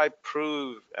 how do I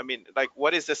prove, I mean, like,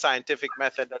 what is the scientific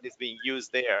method that is being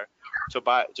used there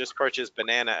to just purchase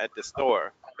banana at the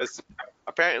store? Because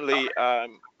apparently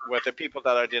with the people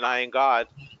that are denying God,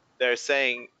 they're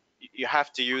saying you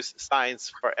have to use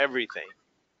science for everything.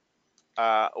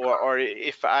 Or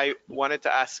if I wanted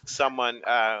to ask someone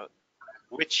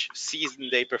which season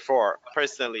they prefer,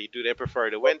 personally, do they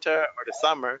prefer the winter or the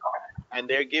summer? And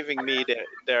they're giving me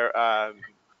their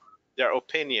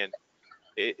opinion.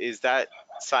 Is that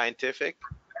scientific?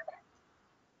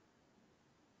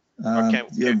 Or can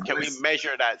we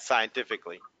measure that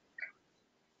scientifically?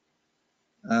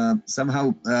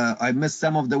 Somehow I missed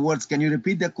some of the words. Can you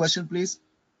repeat the question, please,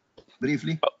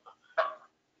 briefly?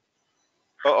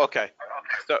 Oh, okay.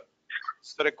 So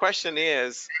the question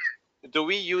is, do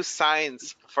we use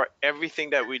science for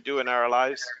everything that we do in our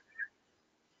lives?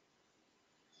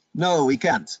 No, we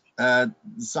can't.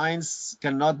 Science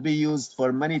cannot be used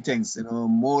for many things. You know,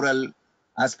 moral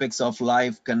aspects of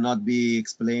life cannot be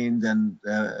explained and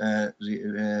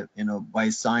you know, by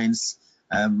science.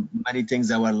 Many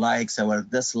things, our likes, our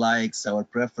dislikes, our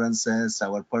preferences,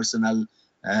 our personal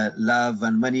love,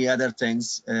 and many other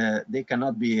things, they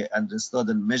cannot be understood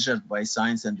and measured by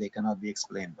science, and they cannot be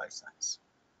explained by science.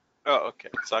 Oh, okay.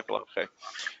 Okay.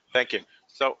 Thank you.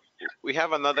 So we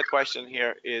have another question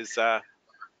here is,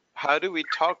 how do we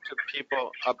talk to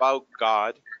people about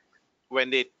God when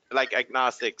they, like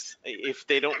agnostics, if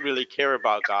they don't really care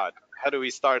about God? How do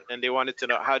we start? And they wanted to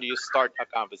know, how do you start a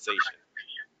conversation?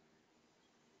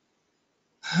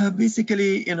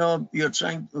 Basically, you know, you're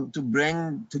trying to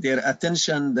bring to their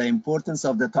attention the importance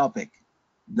of the topic.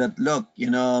 That, look, you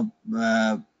know,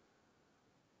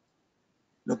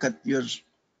 look at your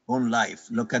own life,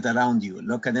 look at around you,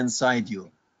 look at inside you.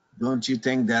 Don't you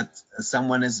think that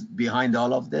someone is behind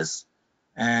all of this?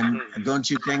 And don't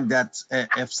you think that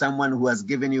if someone who has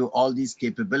given you all these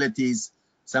capabilities,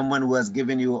 someone who has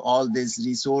given you all these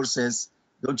resources,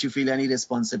 don't you feel any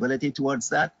responsibility towards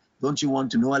that? Don't you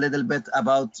want to know a little bit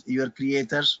about your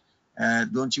creator?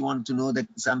 Don't you want to know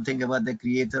something about the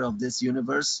creator of this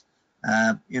universe?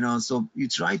 So you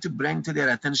try to bring to their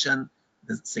attention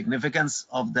the significance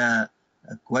of the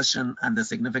question and the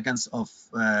significance of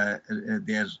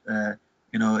their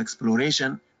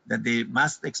exploration, that they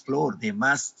must explore, they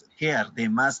must care, they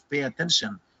must pay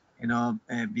attention,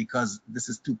 because this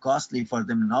is too costly for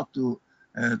them not to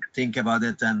think about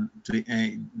it, and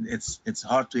it's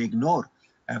hard to ignore.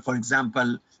 For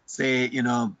example, say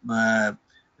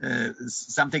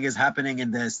something is happening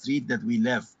in the street that we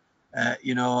live,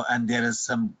 and there is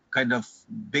some kind of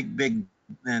big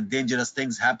dangerous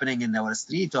things happening in our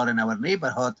street or in our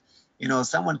neighborhood.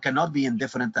 Someone cannot be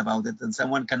indifferent about it, and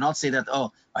someone cannot say that,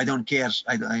 oh, I don't care.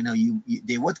 I know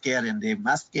they would care, and they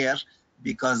must care,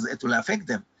 because it will affect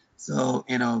them. So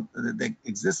the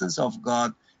existence of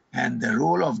God and the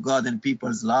role of God in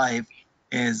people's life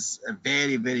is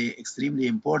very, very extremely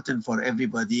important for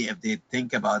everybody if they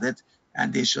think about it,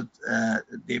 and they should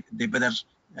they better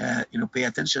pay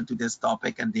attention to this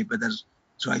topic, and they better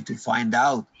try to find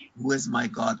out who is my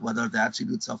God, what are the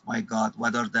attributes of my God,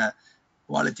 what are the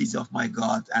qualities of my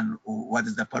God, and what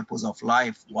is the purpose of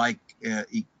life, why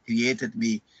he created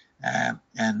me,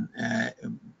 and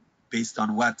based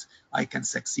on what I can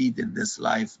succeed in this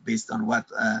life, based on what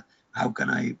how can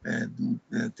I do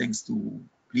things to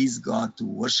please God, to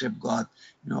worship God.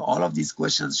 All of these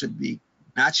questions should be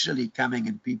naturally coming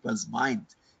in people's mind,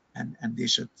 and they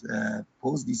should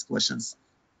pose these questions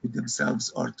to themselves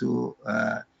or to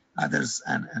others,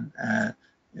 and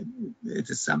it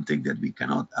is something that we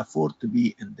cannot afford to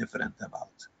be indifferent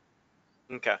about.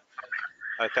 Okay.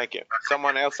 Thank you.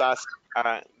 Someone else asked,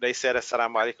 they said,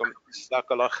 Assalamu alaikum,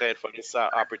 Jazakallah khair for this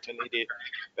opportunity.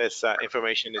 This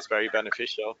information is very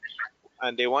beneficial.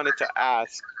 And they wanted to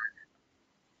ask,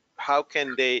 how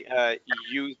can they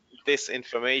use this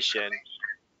information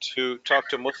to talk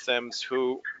to Muslims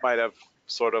who might have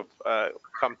sort of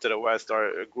come to the West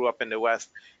or grew up in the West,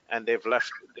 and they've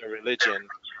left their religion,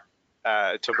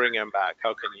 to bring them back?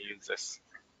 How can you use this?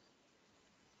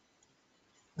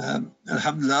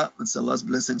 Alhamdulillah, it's Allah's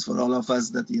blessings for all of us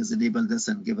that He has enabled us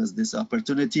and give us this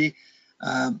opportunity.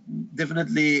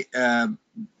 Definitely,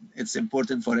 it's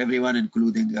important for everyone,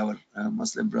 including our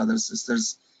Muslim brothers,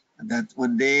 sisters, that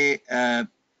when they are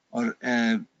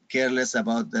careless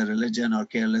about their religion or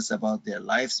careless about their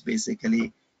lives,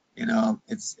 basically,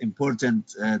 it's important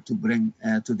to bring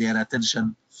to their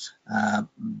attention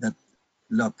that,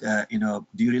 look,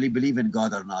 do you really believe in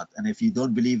God or not? And if you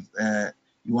don't believe,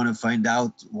 you want to find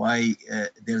out why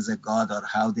there's a God or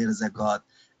how there is a God,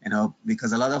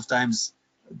 because a lot of times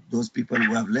those people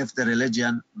who have left the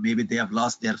religion, maybe they have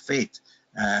lost their faith.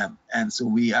 And so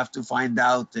we have to find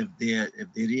out if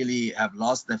they really have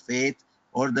lost the faith,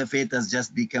 or the faith has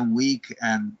just become weak,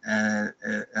 and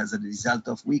as a result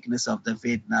of weakness of the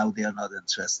faith, now they are not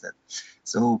interested.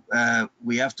 So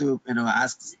we have to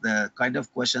ask the kind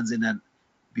of questions in a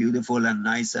beautiful and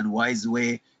nice and wise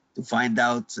way to find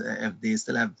out if they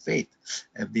still have faith,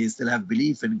 if they still have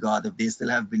belief in God, if they still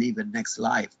have belief in next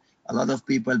life. A lot of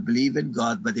people believe in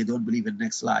God, but they don't believe in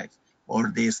next life,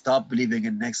 or they stop believing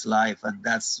in next life, and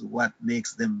that's what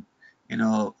makes them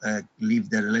leave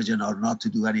their religion or not to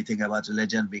do anything about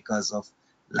religion, because of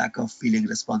lack of feeling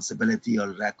responsibility or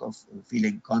lack of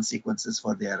feeling consequences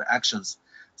for their actions.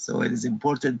 So it is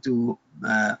important to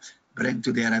bring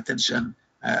to their attention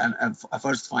and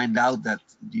first find out that,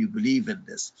 do you believe in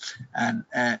this? And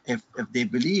if they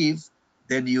believe,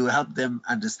 then you help them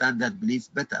understand that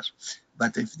belief better.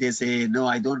 But if they say, no,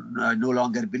 I no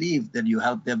longer believe, then you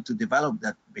help them to develop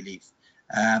that belief.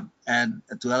 And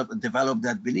to help develop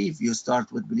that belief, you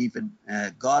start with belief in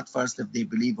God first, if they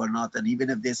believe or not. And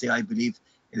even if they say, I believe,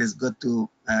 it is good to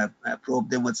probe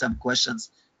them with some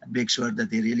questions and make sure that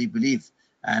they really believe.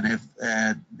 And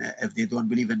if they don't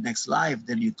believe in next life,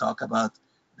 then you talk about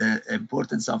the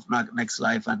importance of next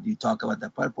life, and you talk about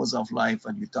the purpose of life,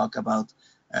 and you talk about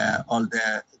all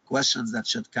the questions that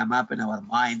should come up in our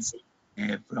minds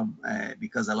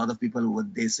because a lot of people,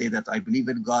 when they say that I believe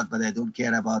in God, but I don't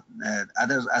care about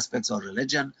other aspects of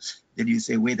religion, then you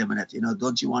say, wait a minute,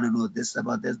 don't you want to know this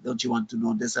about this? Don't you want to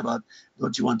know this about,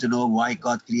 don't you want to know why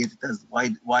God created us?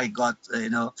 Why God,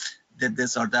 did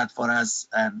this or that for us?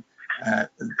 And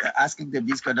asking them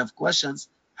these kind of questions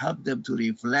help them to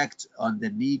reflect on the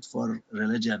need for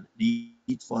religion,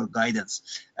 need for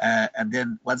guidance. And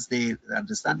then once they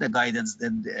understand the guidance,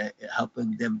 then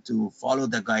helping them to follow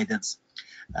the guidance.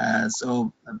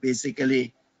 So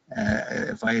basically,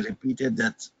 if I repeated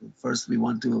that, first we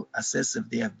want to assess if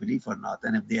they have belief or not.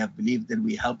 And if they have belief, then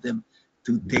we help them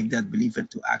to take that belief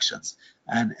into actions.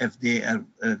 And if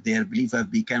their belief have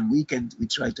become weakened, we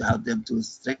try to help them to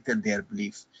strengthen their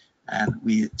belief. and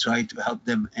we try to help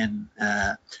them in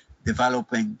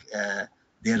developing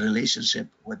their relationship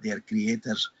with their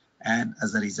creator, and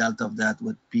as a result of that,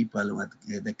 with people, with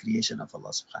the creation of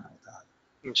Allah subhanahu wa ta'ala.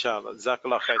 Inshallah.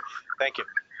 Jazakallah khair. Thank you.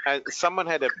 And someone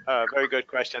had a very good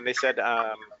question. They said,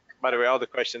 by the way, all the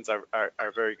questions are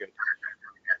very good.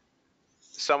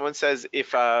 Someone says,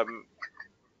 if a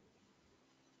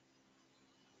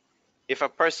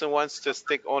person wants to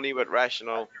stick only with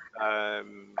rational,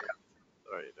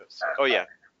 oh yeah,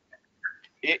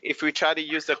 if we try to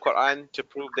use the Quran to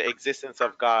prove the existence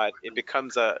of God, it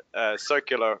becomes a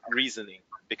circular reasoning,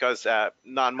 because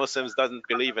non-Muslims doesn't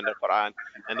believe in the Quran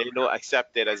and they don't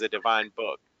accept it as a divine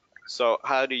book. So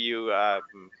how do you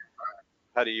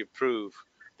prove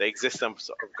the existence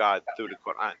of God through the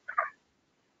Quran?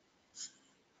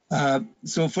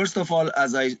 So first of all,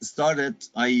 as I started,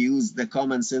 I use the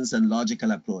common sense and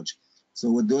logical approach.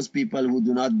 So with those people who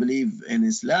do not believe in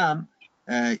Islam,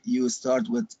 you start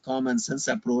with common sense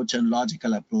approach and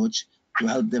logical approach to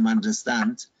help them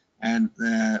understand. And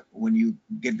when you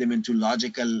get them into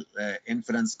logical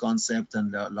inference concept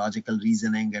and logical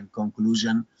reasoning and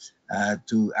conclusion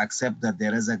to accept that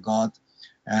there is a God,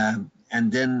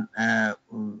 and then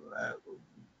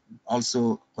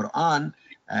also Quran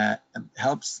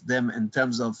helps them in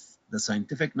terms of the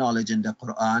scientific knowledge in the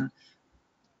Quran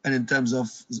and in terms of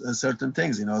certain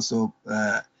things, you know. So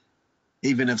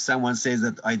even if someone says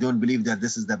that I don't believe that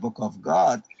this is the book of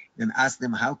God, then ask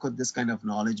them, how could this kind of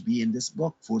knowledge be in this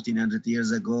book? 1400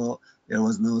 years ago, there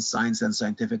was no science and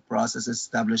scientific processes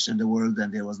established in the world,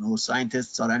 and there was no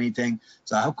scientists or anything.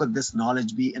 So how could this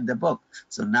knowledge be in the book?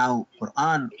 So now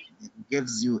Quran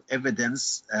gives you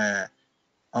evidence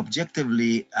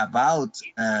objectively about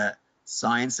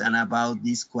science and about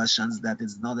these questions, that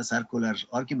is not a circular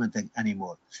argument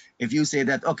anymore. If you say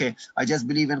that, okay, I just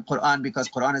believe in Quran because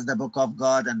Quran is the book of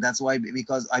God, and that's why,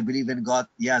 because I believe in God,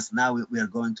 yes, now we are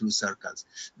going through circles.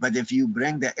 But if you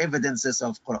bring the evidences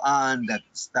of Quran that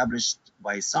established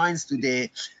by science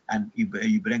today, and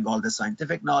you bring all the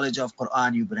scientific knowledge of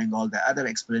Quran, you bring all the other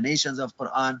explanations of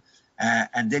Quran,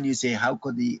 and then you say, how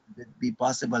could it be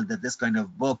possible that this kind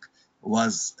of book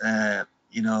was,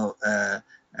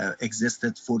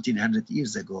 existed 1400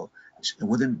 years ago?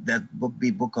 Wouldn't that book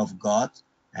be book of God?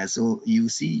 And so you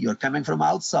see, you're coming from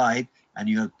outside and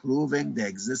you're proving the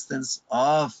existence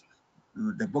of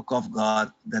the book of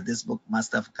God, that this book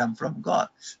must have come from God.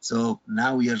 So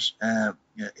now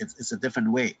it's a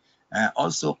different way.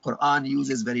 Also, Quran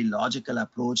uses very logical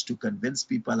approach to convince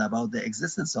people about the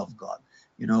existence of God.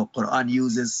 You know, Quran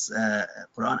uses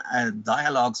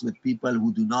dialogues with people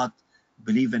who do not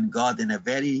believe in God in a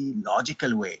very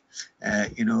logical way.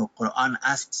 Quran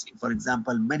asks, for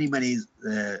example, many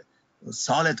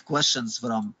solid questions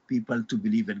from people to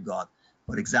believe in God.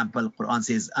 For example, Quran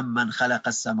says, "Amman khalaqa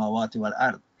as-samawati wal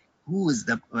ard." Who is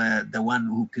the one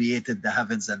who created the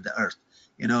heavens and the earth?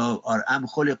 Or am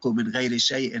khuliqu min ghayri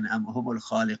shay'in am humul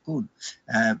khaliqun.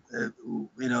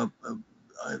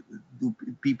 Do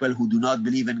people who do not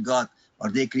believe in God, are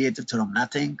they created from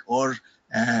nothing, or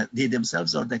they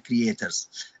themselves are the creators?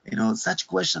 Such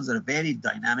questions are very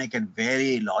dynamic and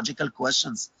very logical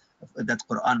questions that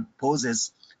Quran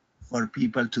poses for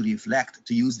people to reflect,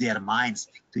 to use their minds,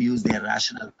 to use their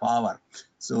rational power.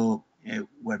 So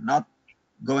we're not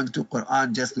going to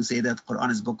Quran just to say that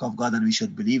Quran is book of God and we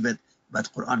should believe it,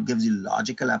 but Quran gives you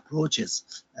logical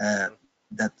approaches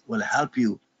that will help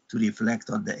you to reflect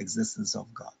on the existence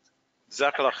of God.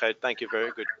 Jazakallah khair. Thank you.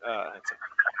 Very good answer.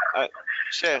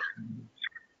 Sheikh,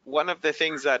 one of the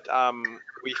things that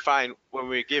we find when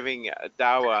we're giving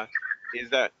dawah is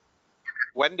that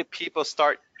when the people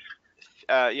start,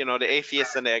 the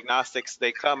atheists and the agnostics,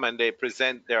 they come and they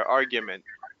present their argument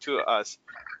to us,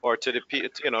 or to the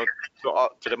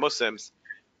to the Muslims,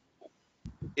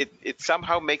 it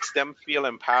somehow makes them feel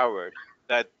empowered,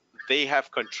 that they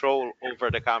have control over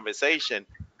the conversation.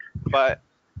 But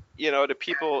the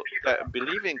people that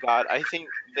believe in God, I think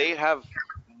they have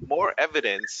more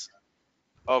evidence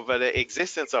of the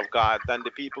existence of God than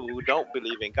the people who don't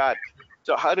believe in God.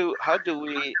 So how do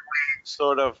we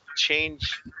sort of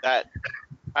change that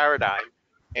paradigm,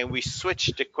 and we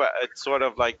switch sort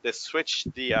of like switch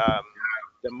the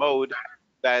mode,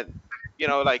 that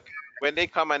like when they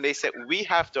come and they say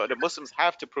the Muslims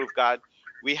have to prove God,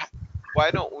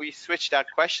 why don't we switch that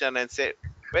question and say,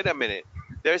 wait a minute,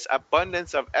 there's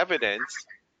abundance of evidence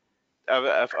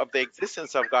of the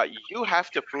existence of God. You have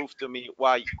to prove to me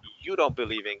why you don't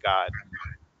believe in God.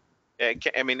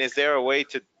 I mean, is there a way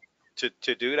to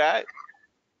do that?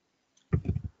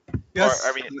 Or, I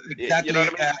Yes, mean, you know exactly.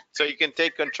 what I mean? So you can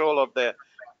take control of the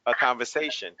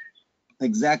conversation.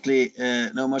 Exactly.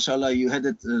 No, mashallah, you had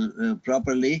it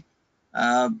properly.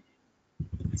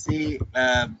 See,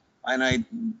 and I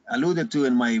alluded to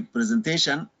in my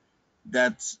presentation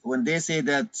that when they say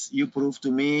that you prove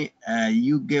to me,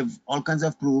 you give all kinds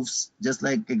of proofs, just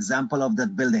like example of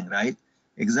that building, right?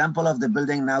 Example of the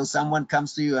building. Now someone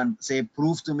comes to you and say,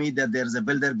 prove to me that there's a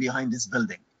builder behind this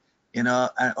building, you know,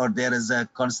 or there is a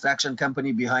construction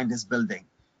company behind this building.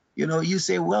 You know, you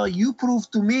say, well, you prove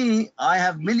to me, I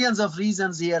have millions of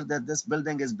reasons here that this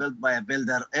building is built by a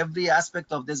builder. Every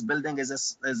aspect of this building is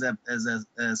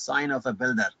a sign of a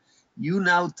builder. You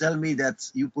now tell me that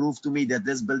you prove to me that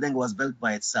this building was built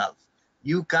by itself.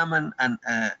 You come and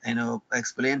you know,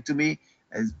 explain to me.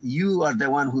 You are the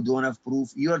one who don't have proof.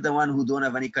 You are the one who don't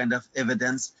have any kind of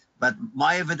evidence. But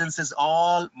my evidence is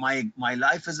all my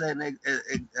life is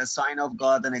a sign of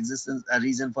God, an existence, a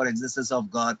reason for existence of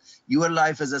God. Your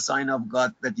life is a sign of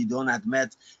God that you don't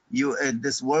admit. You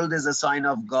this world is a sign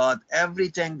of God.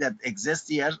 Everything that exists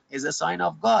here is a sign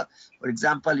of God. For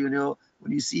example, you know,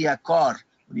 when you see a car,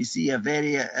 when you see a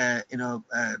very you know,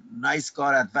 nice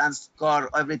car, advanced car,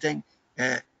 everything,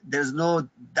 there's no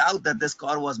doubt that this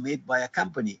car was made by a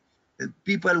company.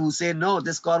 People who say no,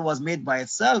 this car was made by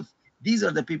itself, these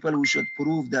are the people who should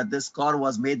prove that this car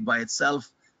was made by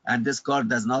itself and this car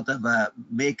does not have a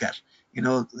maker. You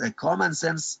know, the common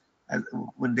sense,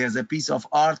 when there's a piece of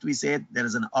art, we say there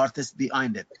is an artist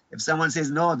behind it. If someone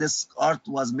says no, this art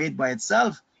was made by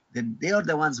itself, then they are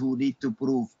the ones who need to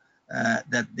prove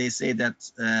that they say that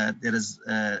there is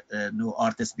no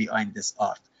artist behind this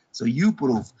art. So you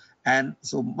prove. And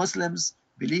so Muslims,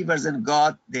 believers in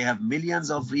God, they have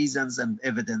millions of reasons and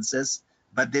evidences,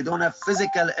 but they don't have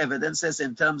physical evidences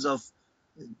in terms of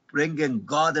bringing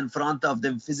God in front of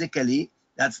them physically.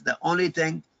 That's the only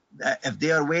thing. If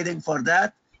they are waiting for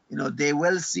that, you know, they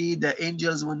will see the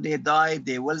angels when they die.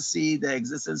 They will see the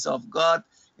existence of God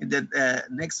in the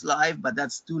next life, but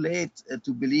that's too late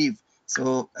to believe.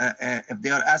 So if they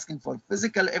are asking for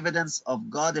physical evidence of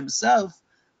God himself,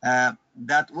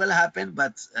 that will happen,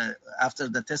 but after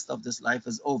the test of this life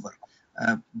is over.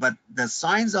 But the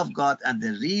signs of God and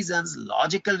the reasons,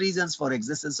 logical reasons for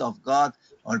existence of God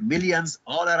are millions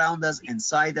all around us,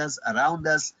 inside us, around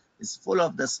us, is full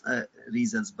of this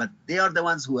reasons. But they are the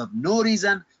ones who have no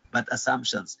reason but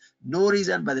assumptions, no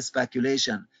reason but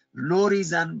speculation, no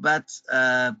reason but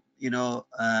you know,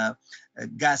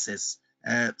 gases.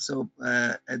 So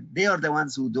they are the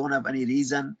ones who don't have any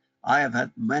reason. I have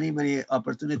had many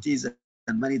opportunities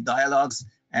and many dialogues,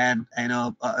 and you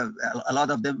know, a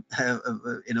lot of them have,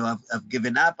 you know, have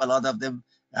given up. A lot of them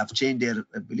have changed their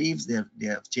beliefs. They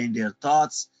have changed their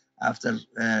thoughts after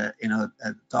you know,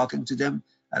 talking to them.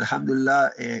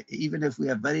 Alhamdulillah, even if we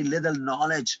have very little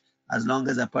knowledge, as long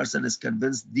as a person is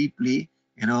convinced deeply,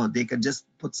 you know, they can just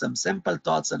put some simple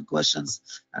thoughts and questions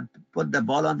and put the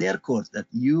ball on their court, that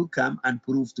you come and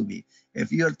prove to me.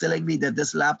 If you're telling me that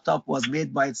this laptop was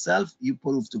made by itself, you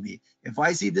prove to me. If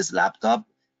I see this laptop,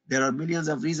 there are millions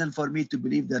of reasons for me to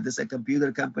believe that this a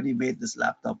computer company made this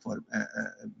laptop for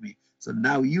me. So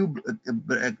now you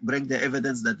bring the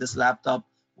evidence that this laptop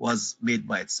was made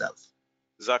by itself.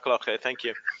 Jazakallah khair. Thank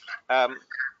you.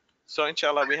 So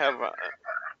inshallah, we have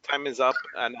time is up,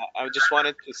 and I just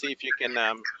wanted to see if you can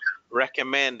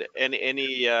recommend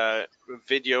any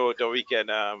video that we can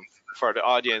for the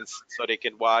audience so they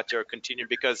can watch or continue,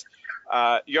 because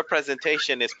your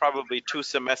presentation is probably 2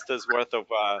 semesters worth of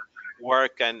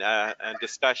work and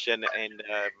discussion and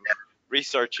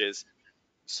researches.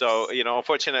 So, you know,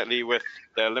 unfortunately, with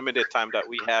the limited time that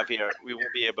we have here, we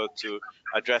won't be able to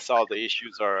address all the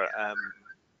issues or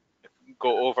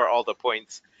go over all the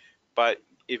points. But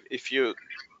if you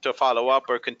to follow up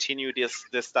or continue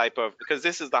this type of, because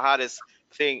this is the hottest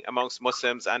thing amongst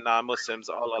Muslims and non-Muslims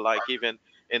all alike. Even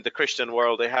in the Christian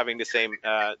world, they're having the same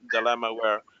dilemma,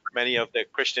 where many of the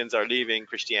Christians are leaving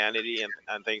Christianity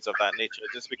and things of that nature,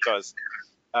 just because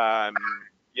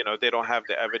you know, they don't have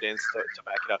the evidence to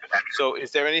back it up. So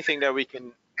is there anything that we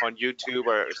can on YouTube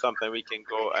or something we can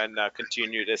go and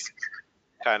continue this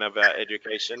kind of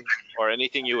education, or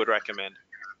anything you would recommend?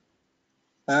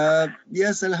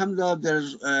 Yes, alhamdulillah,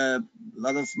 there's a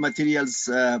lot of materials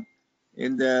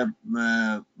in the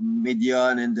media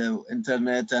and in the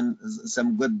internet, and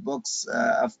some good books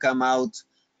have come out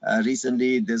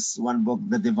recently. This one book,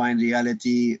 The Divine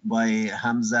Reality by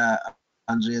Hamza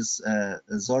Andreas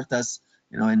Zortas,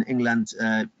 you know, in England,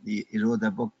 he wrote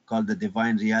a book called The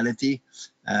Divine Reality,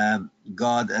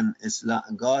 God,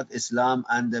 Islam,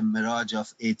 and the Mirage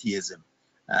of Atheism.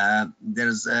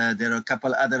 There are a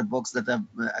couple other books that have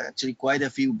actually quite a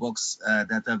few books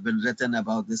that have been written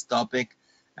about this topic,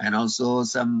 and also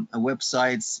some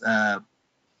websites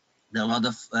There are a lot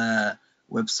of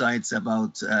websites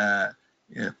about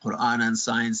Qur'an and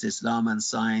science, Islam and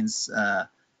science. I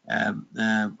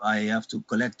have to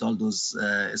collect all those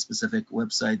specific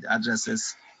website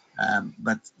addresses,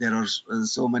 but there are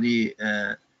so many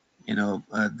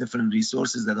different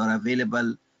resources that are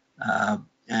available,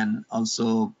 and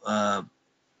also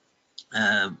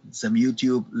some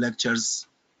YouTube lectures,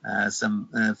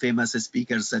 some famous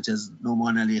speakers such as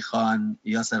Nouman Ali Khan,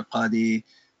 Yasser Qadi,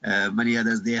 many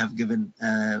others. They have given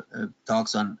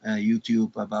talks on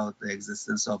YouTube about the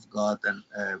existence of God and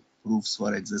proofs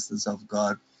for existence of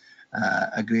God.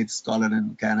 A great scholar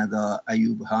in Canada,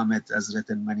 Ayub Hamid, has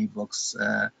written many books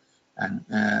and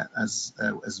as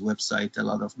website, a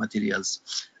lot of materials.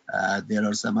 There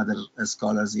are some other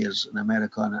scholars here in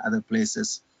America and other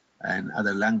places and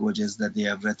other languages that they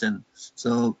have written.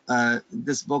 So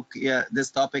this book, this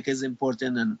topic is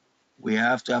important, and we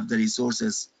have to have the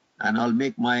resources. And I'll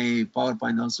make my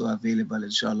PowerPoint also available,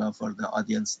 inshallah, for the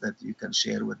audience, that you can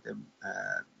share with them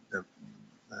the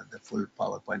full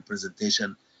PowerPoint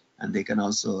presentation. And they can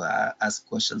also ask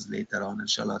questions later on,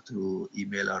 inshallah, through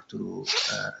email or through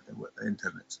the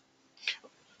internet.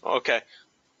 Okay.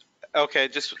 Okay,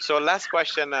 just so last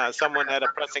question. Someone had a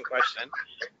pressing question,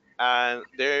 and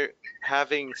they're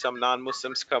having some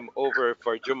non-Muslims come over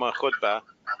for Jummah khutbah.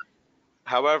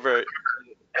 However,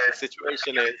 the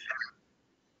situation is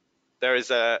there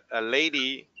is a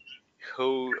lady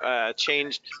who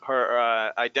changed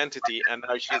her identity, and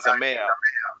now she's a male.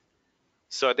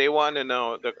 So they want to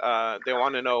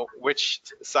know which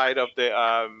side of the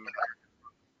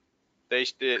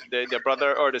the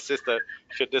brother or the sister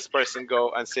should this person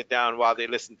go and sit down while they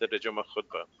listen to the Jummah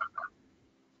khutbah.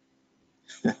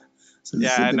 So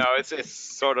yeah, I know it's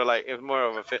sort of like it's more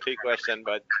of a fiqhi question,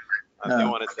 but they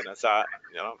wanted to know. So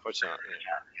unfortunately.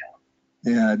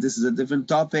 Yeah, this is a different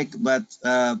topic, but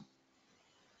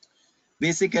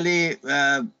basically,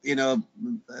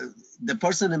 the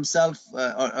person himself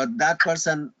or that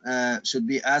person should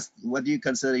be asked, what do you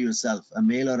consider yourself, a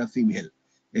male or a female?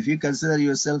 If you consider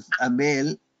yourself a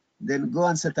male, then go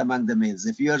and sit among the males.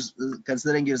 If you are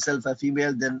considering yourself a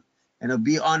female, then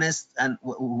be honest, and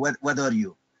what are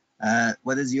you?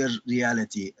 What is your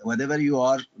reality? Whatever you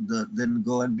are, then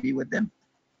go and be with them.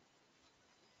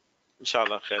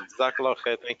 Inshallah khair. Jazakallah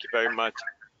khair. Thank you very much.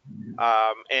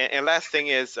 And last thing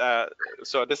is,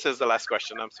 so this is the last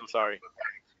question. I'm so sorry.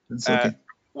 It's okay.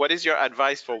 What is your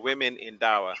advice for women in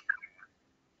Dawah?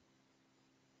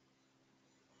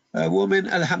 Women,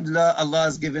 alhamdulillah, Allah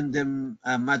has given them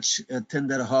a much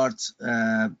tender heart,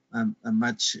 a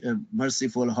much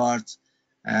merciful heart,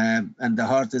 and the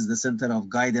heart is the center of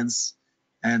guidance.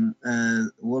 And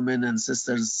women and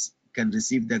sisters can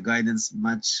receive the guidance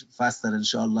much faster,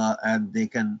 inshallah, and they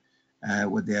can,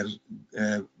 with their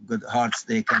good hearts,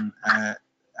 they can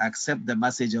accept the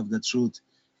message of the truth.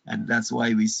 And that's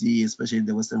why we see, especially in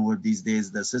the Western world these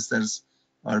days, the sisters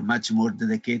are much more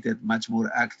dedicated, much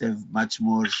more active, much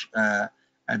more,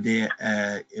 and they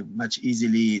much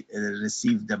easily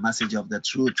receive the message of the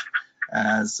truth.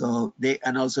 So they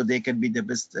can be the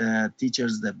best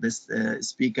teachers, the best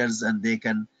speakers, and they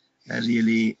can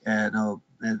really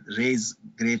raise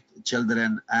great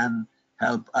children and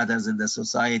help others in the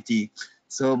society.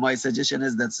 So my suggestion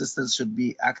is that sisters should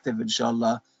be active,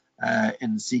 inshallah,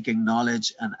 in seeking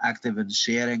knowledge and active in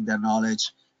sharing the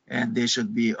knowledge, and they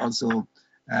should be also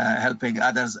helping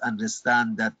others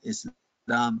understand that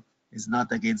Islam is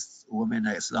not against women,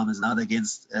 Islam is not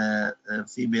against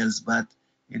females, but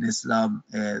in Islam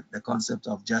the concept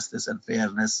of justice and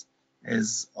fairness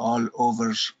is all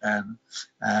over, and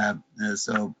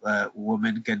so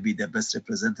women can be the best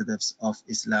representatives of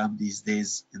Islam these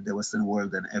days in the Western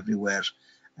world and everywhere,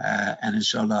 and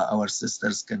inshallah our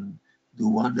sisters can do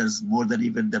wonders more than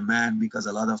even the man, because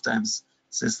a lot of times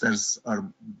sisters are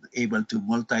able to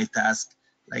multitask,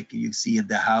 like you see in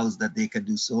the house, that they can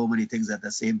do so many things at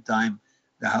the same time,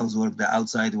 the housework, the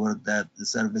outside work, the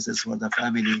services for the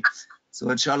family.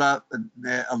 So inshallah,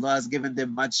 Allah has given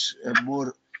them much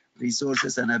more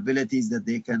resources and abilities that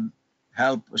they can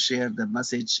help share the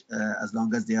message as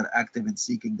long as they are active in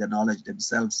seeking the knowledge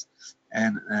themselves,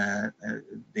 and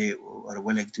they are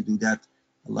willing to do that.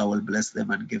 Allah will bless them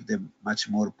and give them much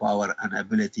more power and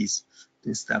abilities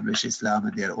to establish Islam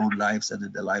in their own lives and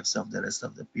in the lives of the rest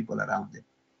of the people around them.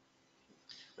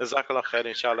 Jazakallah khair,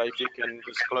 inshallah. If you can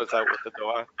just close out with the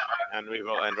dua, and we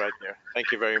will end right there.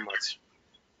 Thank you very much.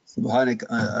 سبحانك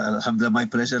الحمد لله, my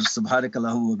pleasure. سبحانك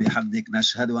اللهم وبحمدك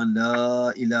نشهد أن لا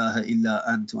إله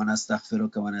إلا أنت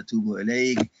ونستغفرك ونتوب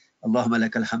إليك. اللهم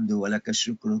لك الحمد ولك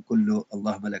الشكر كله.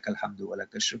 اللهم لك الحمد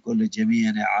ولك الشكر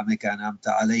لجميع نعمك أنعمت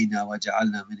علينا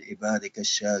وجعلنا من عبادك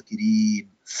الشاكرين.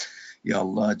 Ya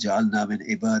Allah, جعلنا من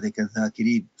عبادك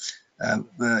الذاكرين.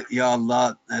 Ya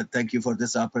Allah, thank you for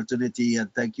this opportunity,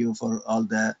 and thank you for all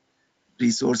the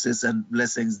resources and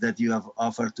blessings that you have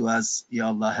offered to us. Ya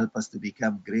Allah, help us to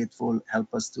become grateful.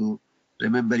 Help us to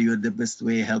remember you in the best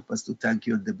way. Help us to thank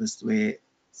you in the best way,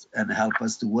 and help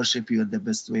us to worship you in the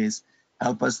best ways.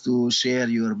 Help us to share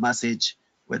your message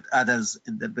with others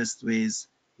in the best ways.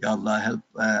 Ya Allah, help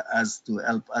us to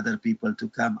help other people to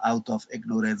come out of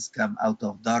ignorance, come out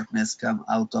of darkness, come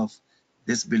out of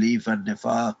disbelief and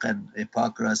nifaq and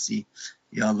hypocrisy.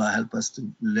 Ya Allah, help us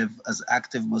to live as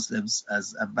active Muslims,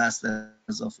 as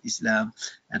ambassadors of Islam,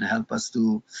 and help us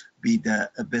to be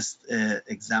the best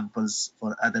examples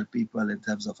for other people in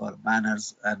terms of our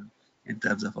manners and in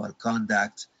terms of our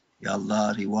conduct. Ya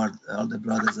Allah, reward all the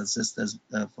brothers and sisters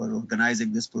for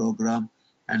organizing this program,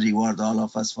 and reward all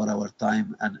of us for our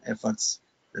time and efforts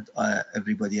that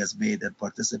everybody has made and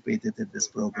participated in this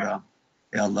program.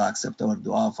 Ya Allah, accept our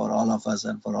dua for all of us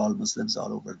and for all Muslims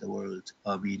all over the world.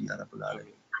 Ameen ya Rabbal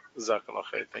Alameen. جزاك الله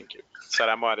خير. Thank you.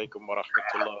 السلام عليكم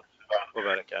ورحمة الله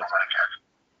وبركاته.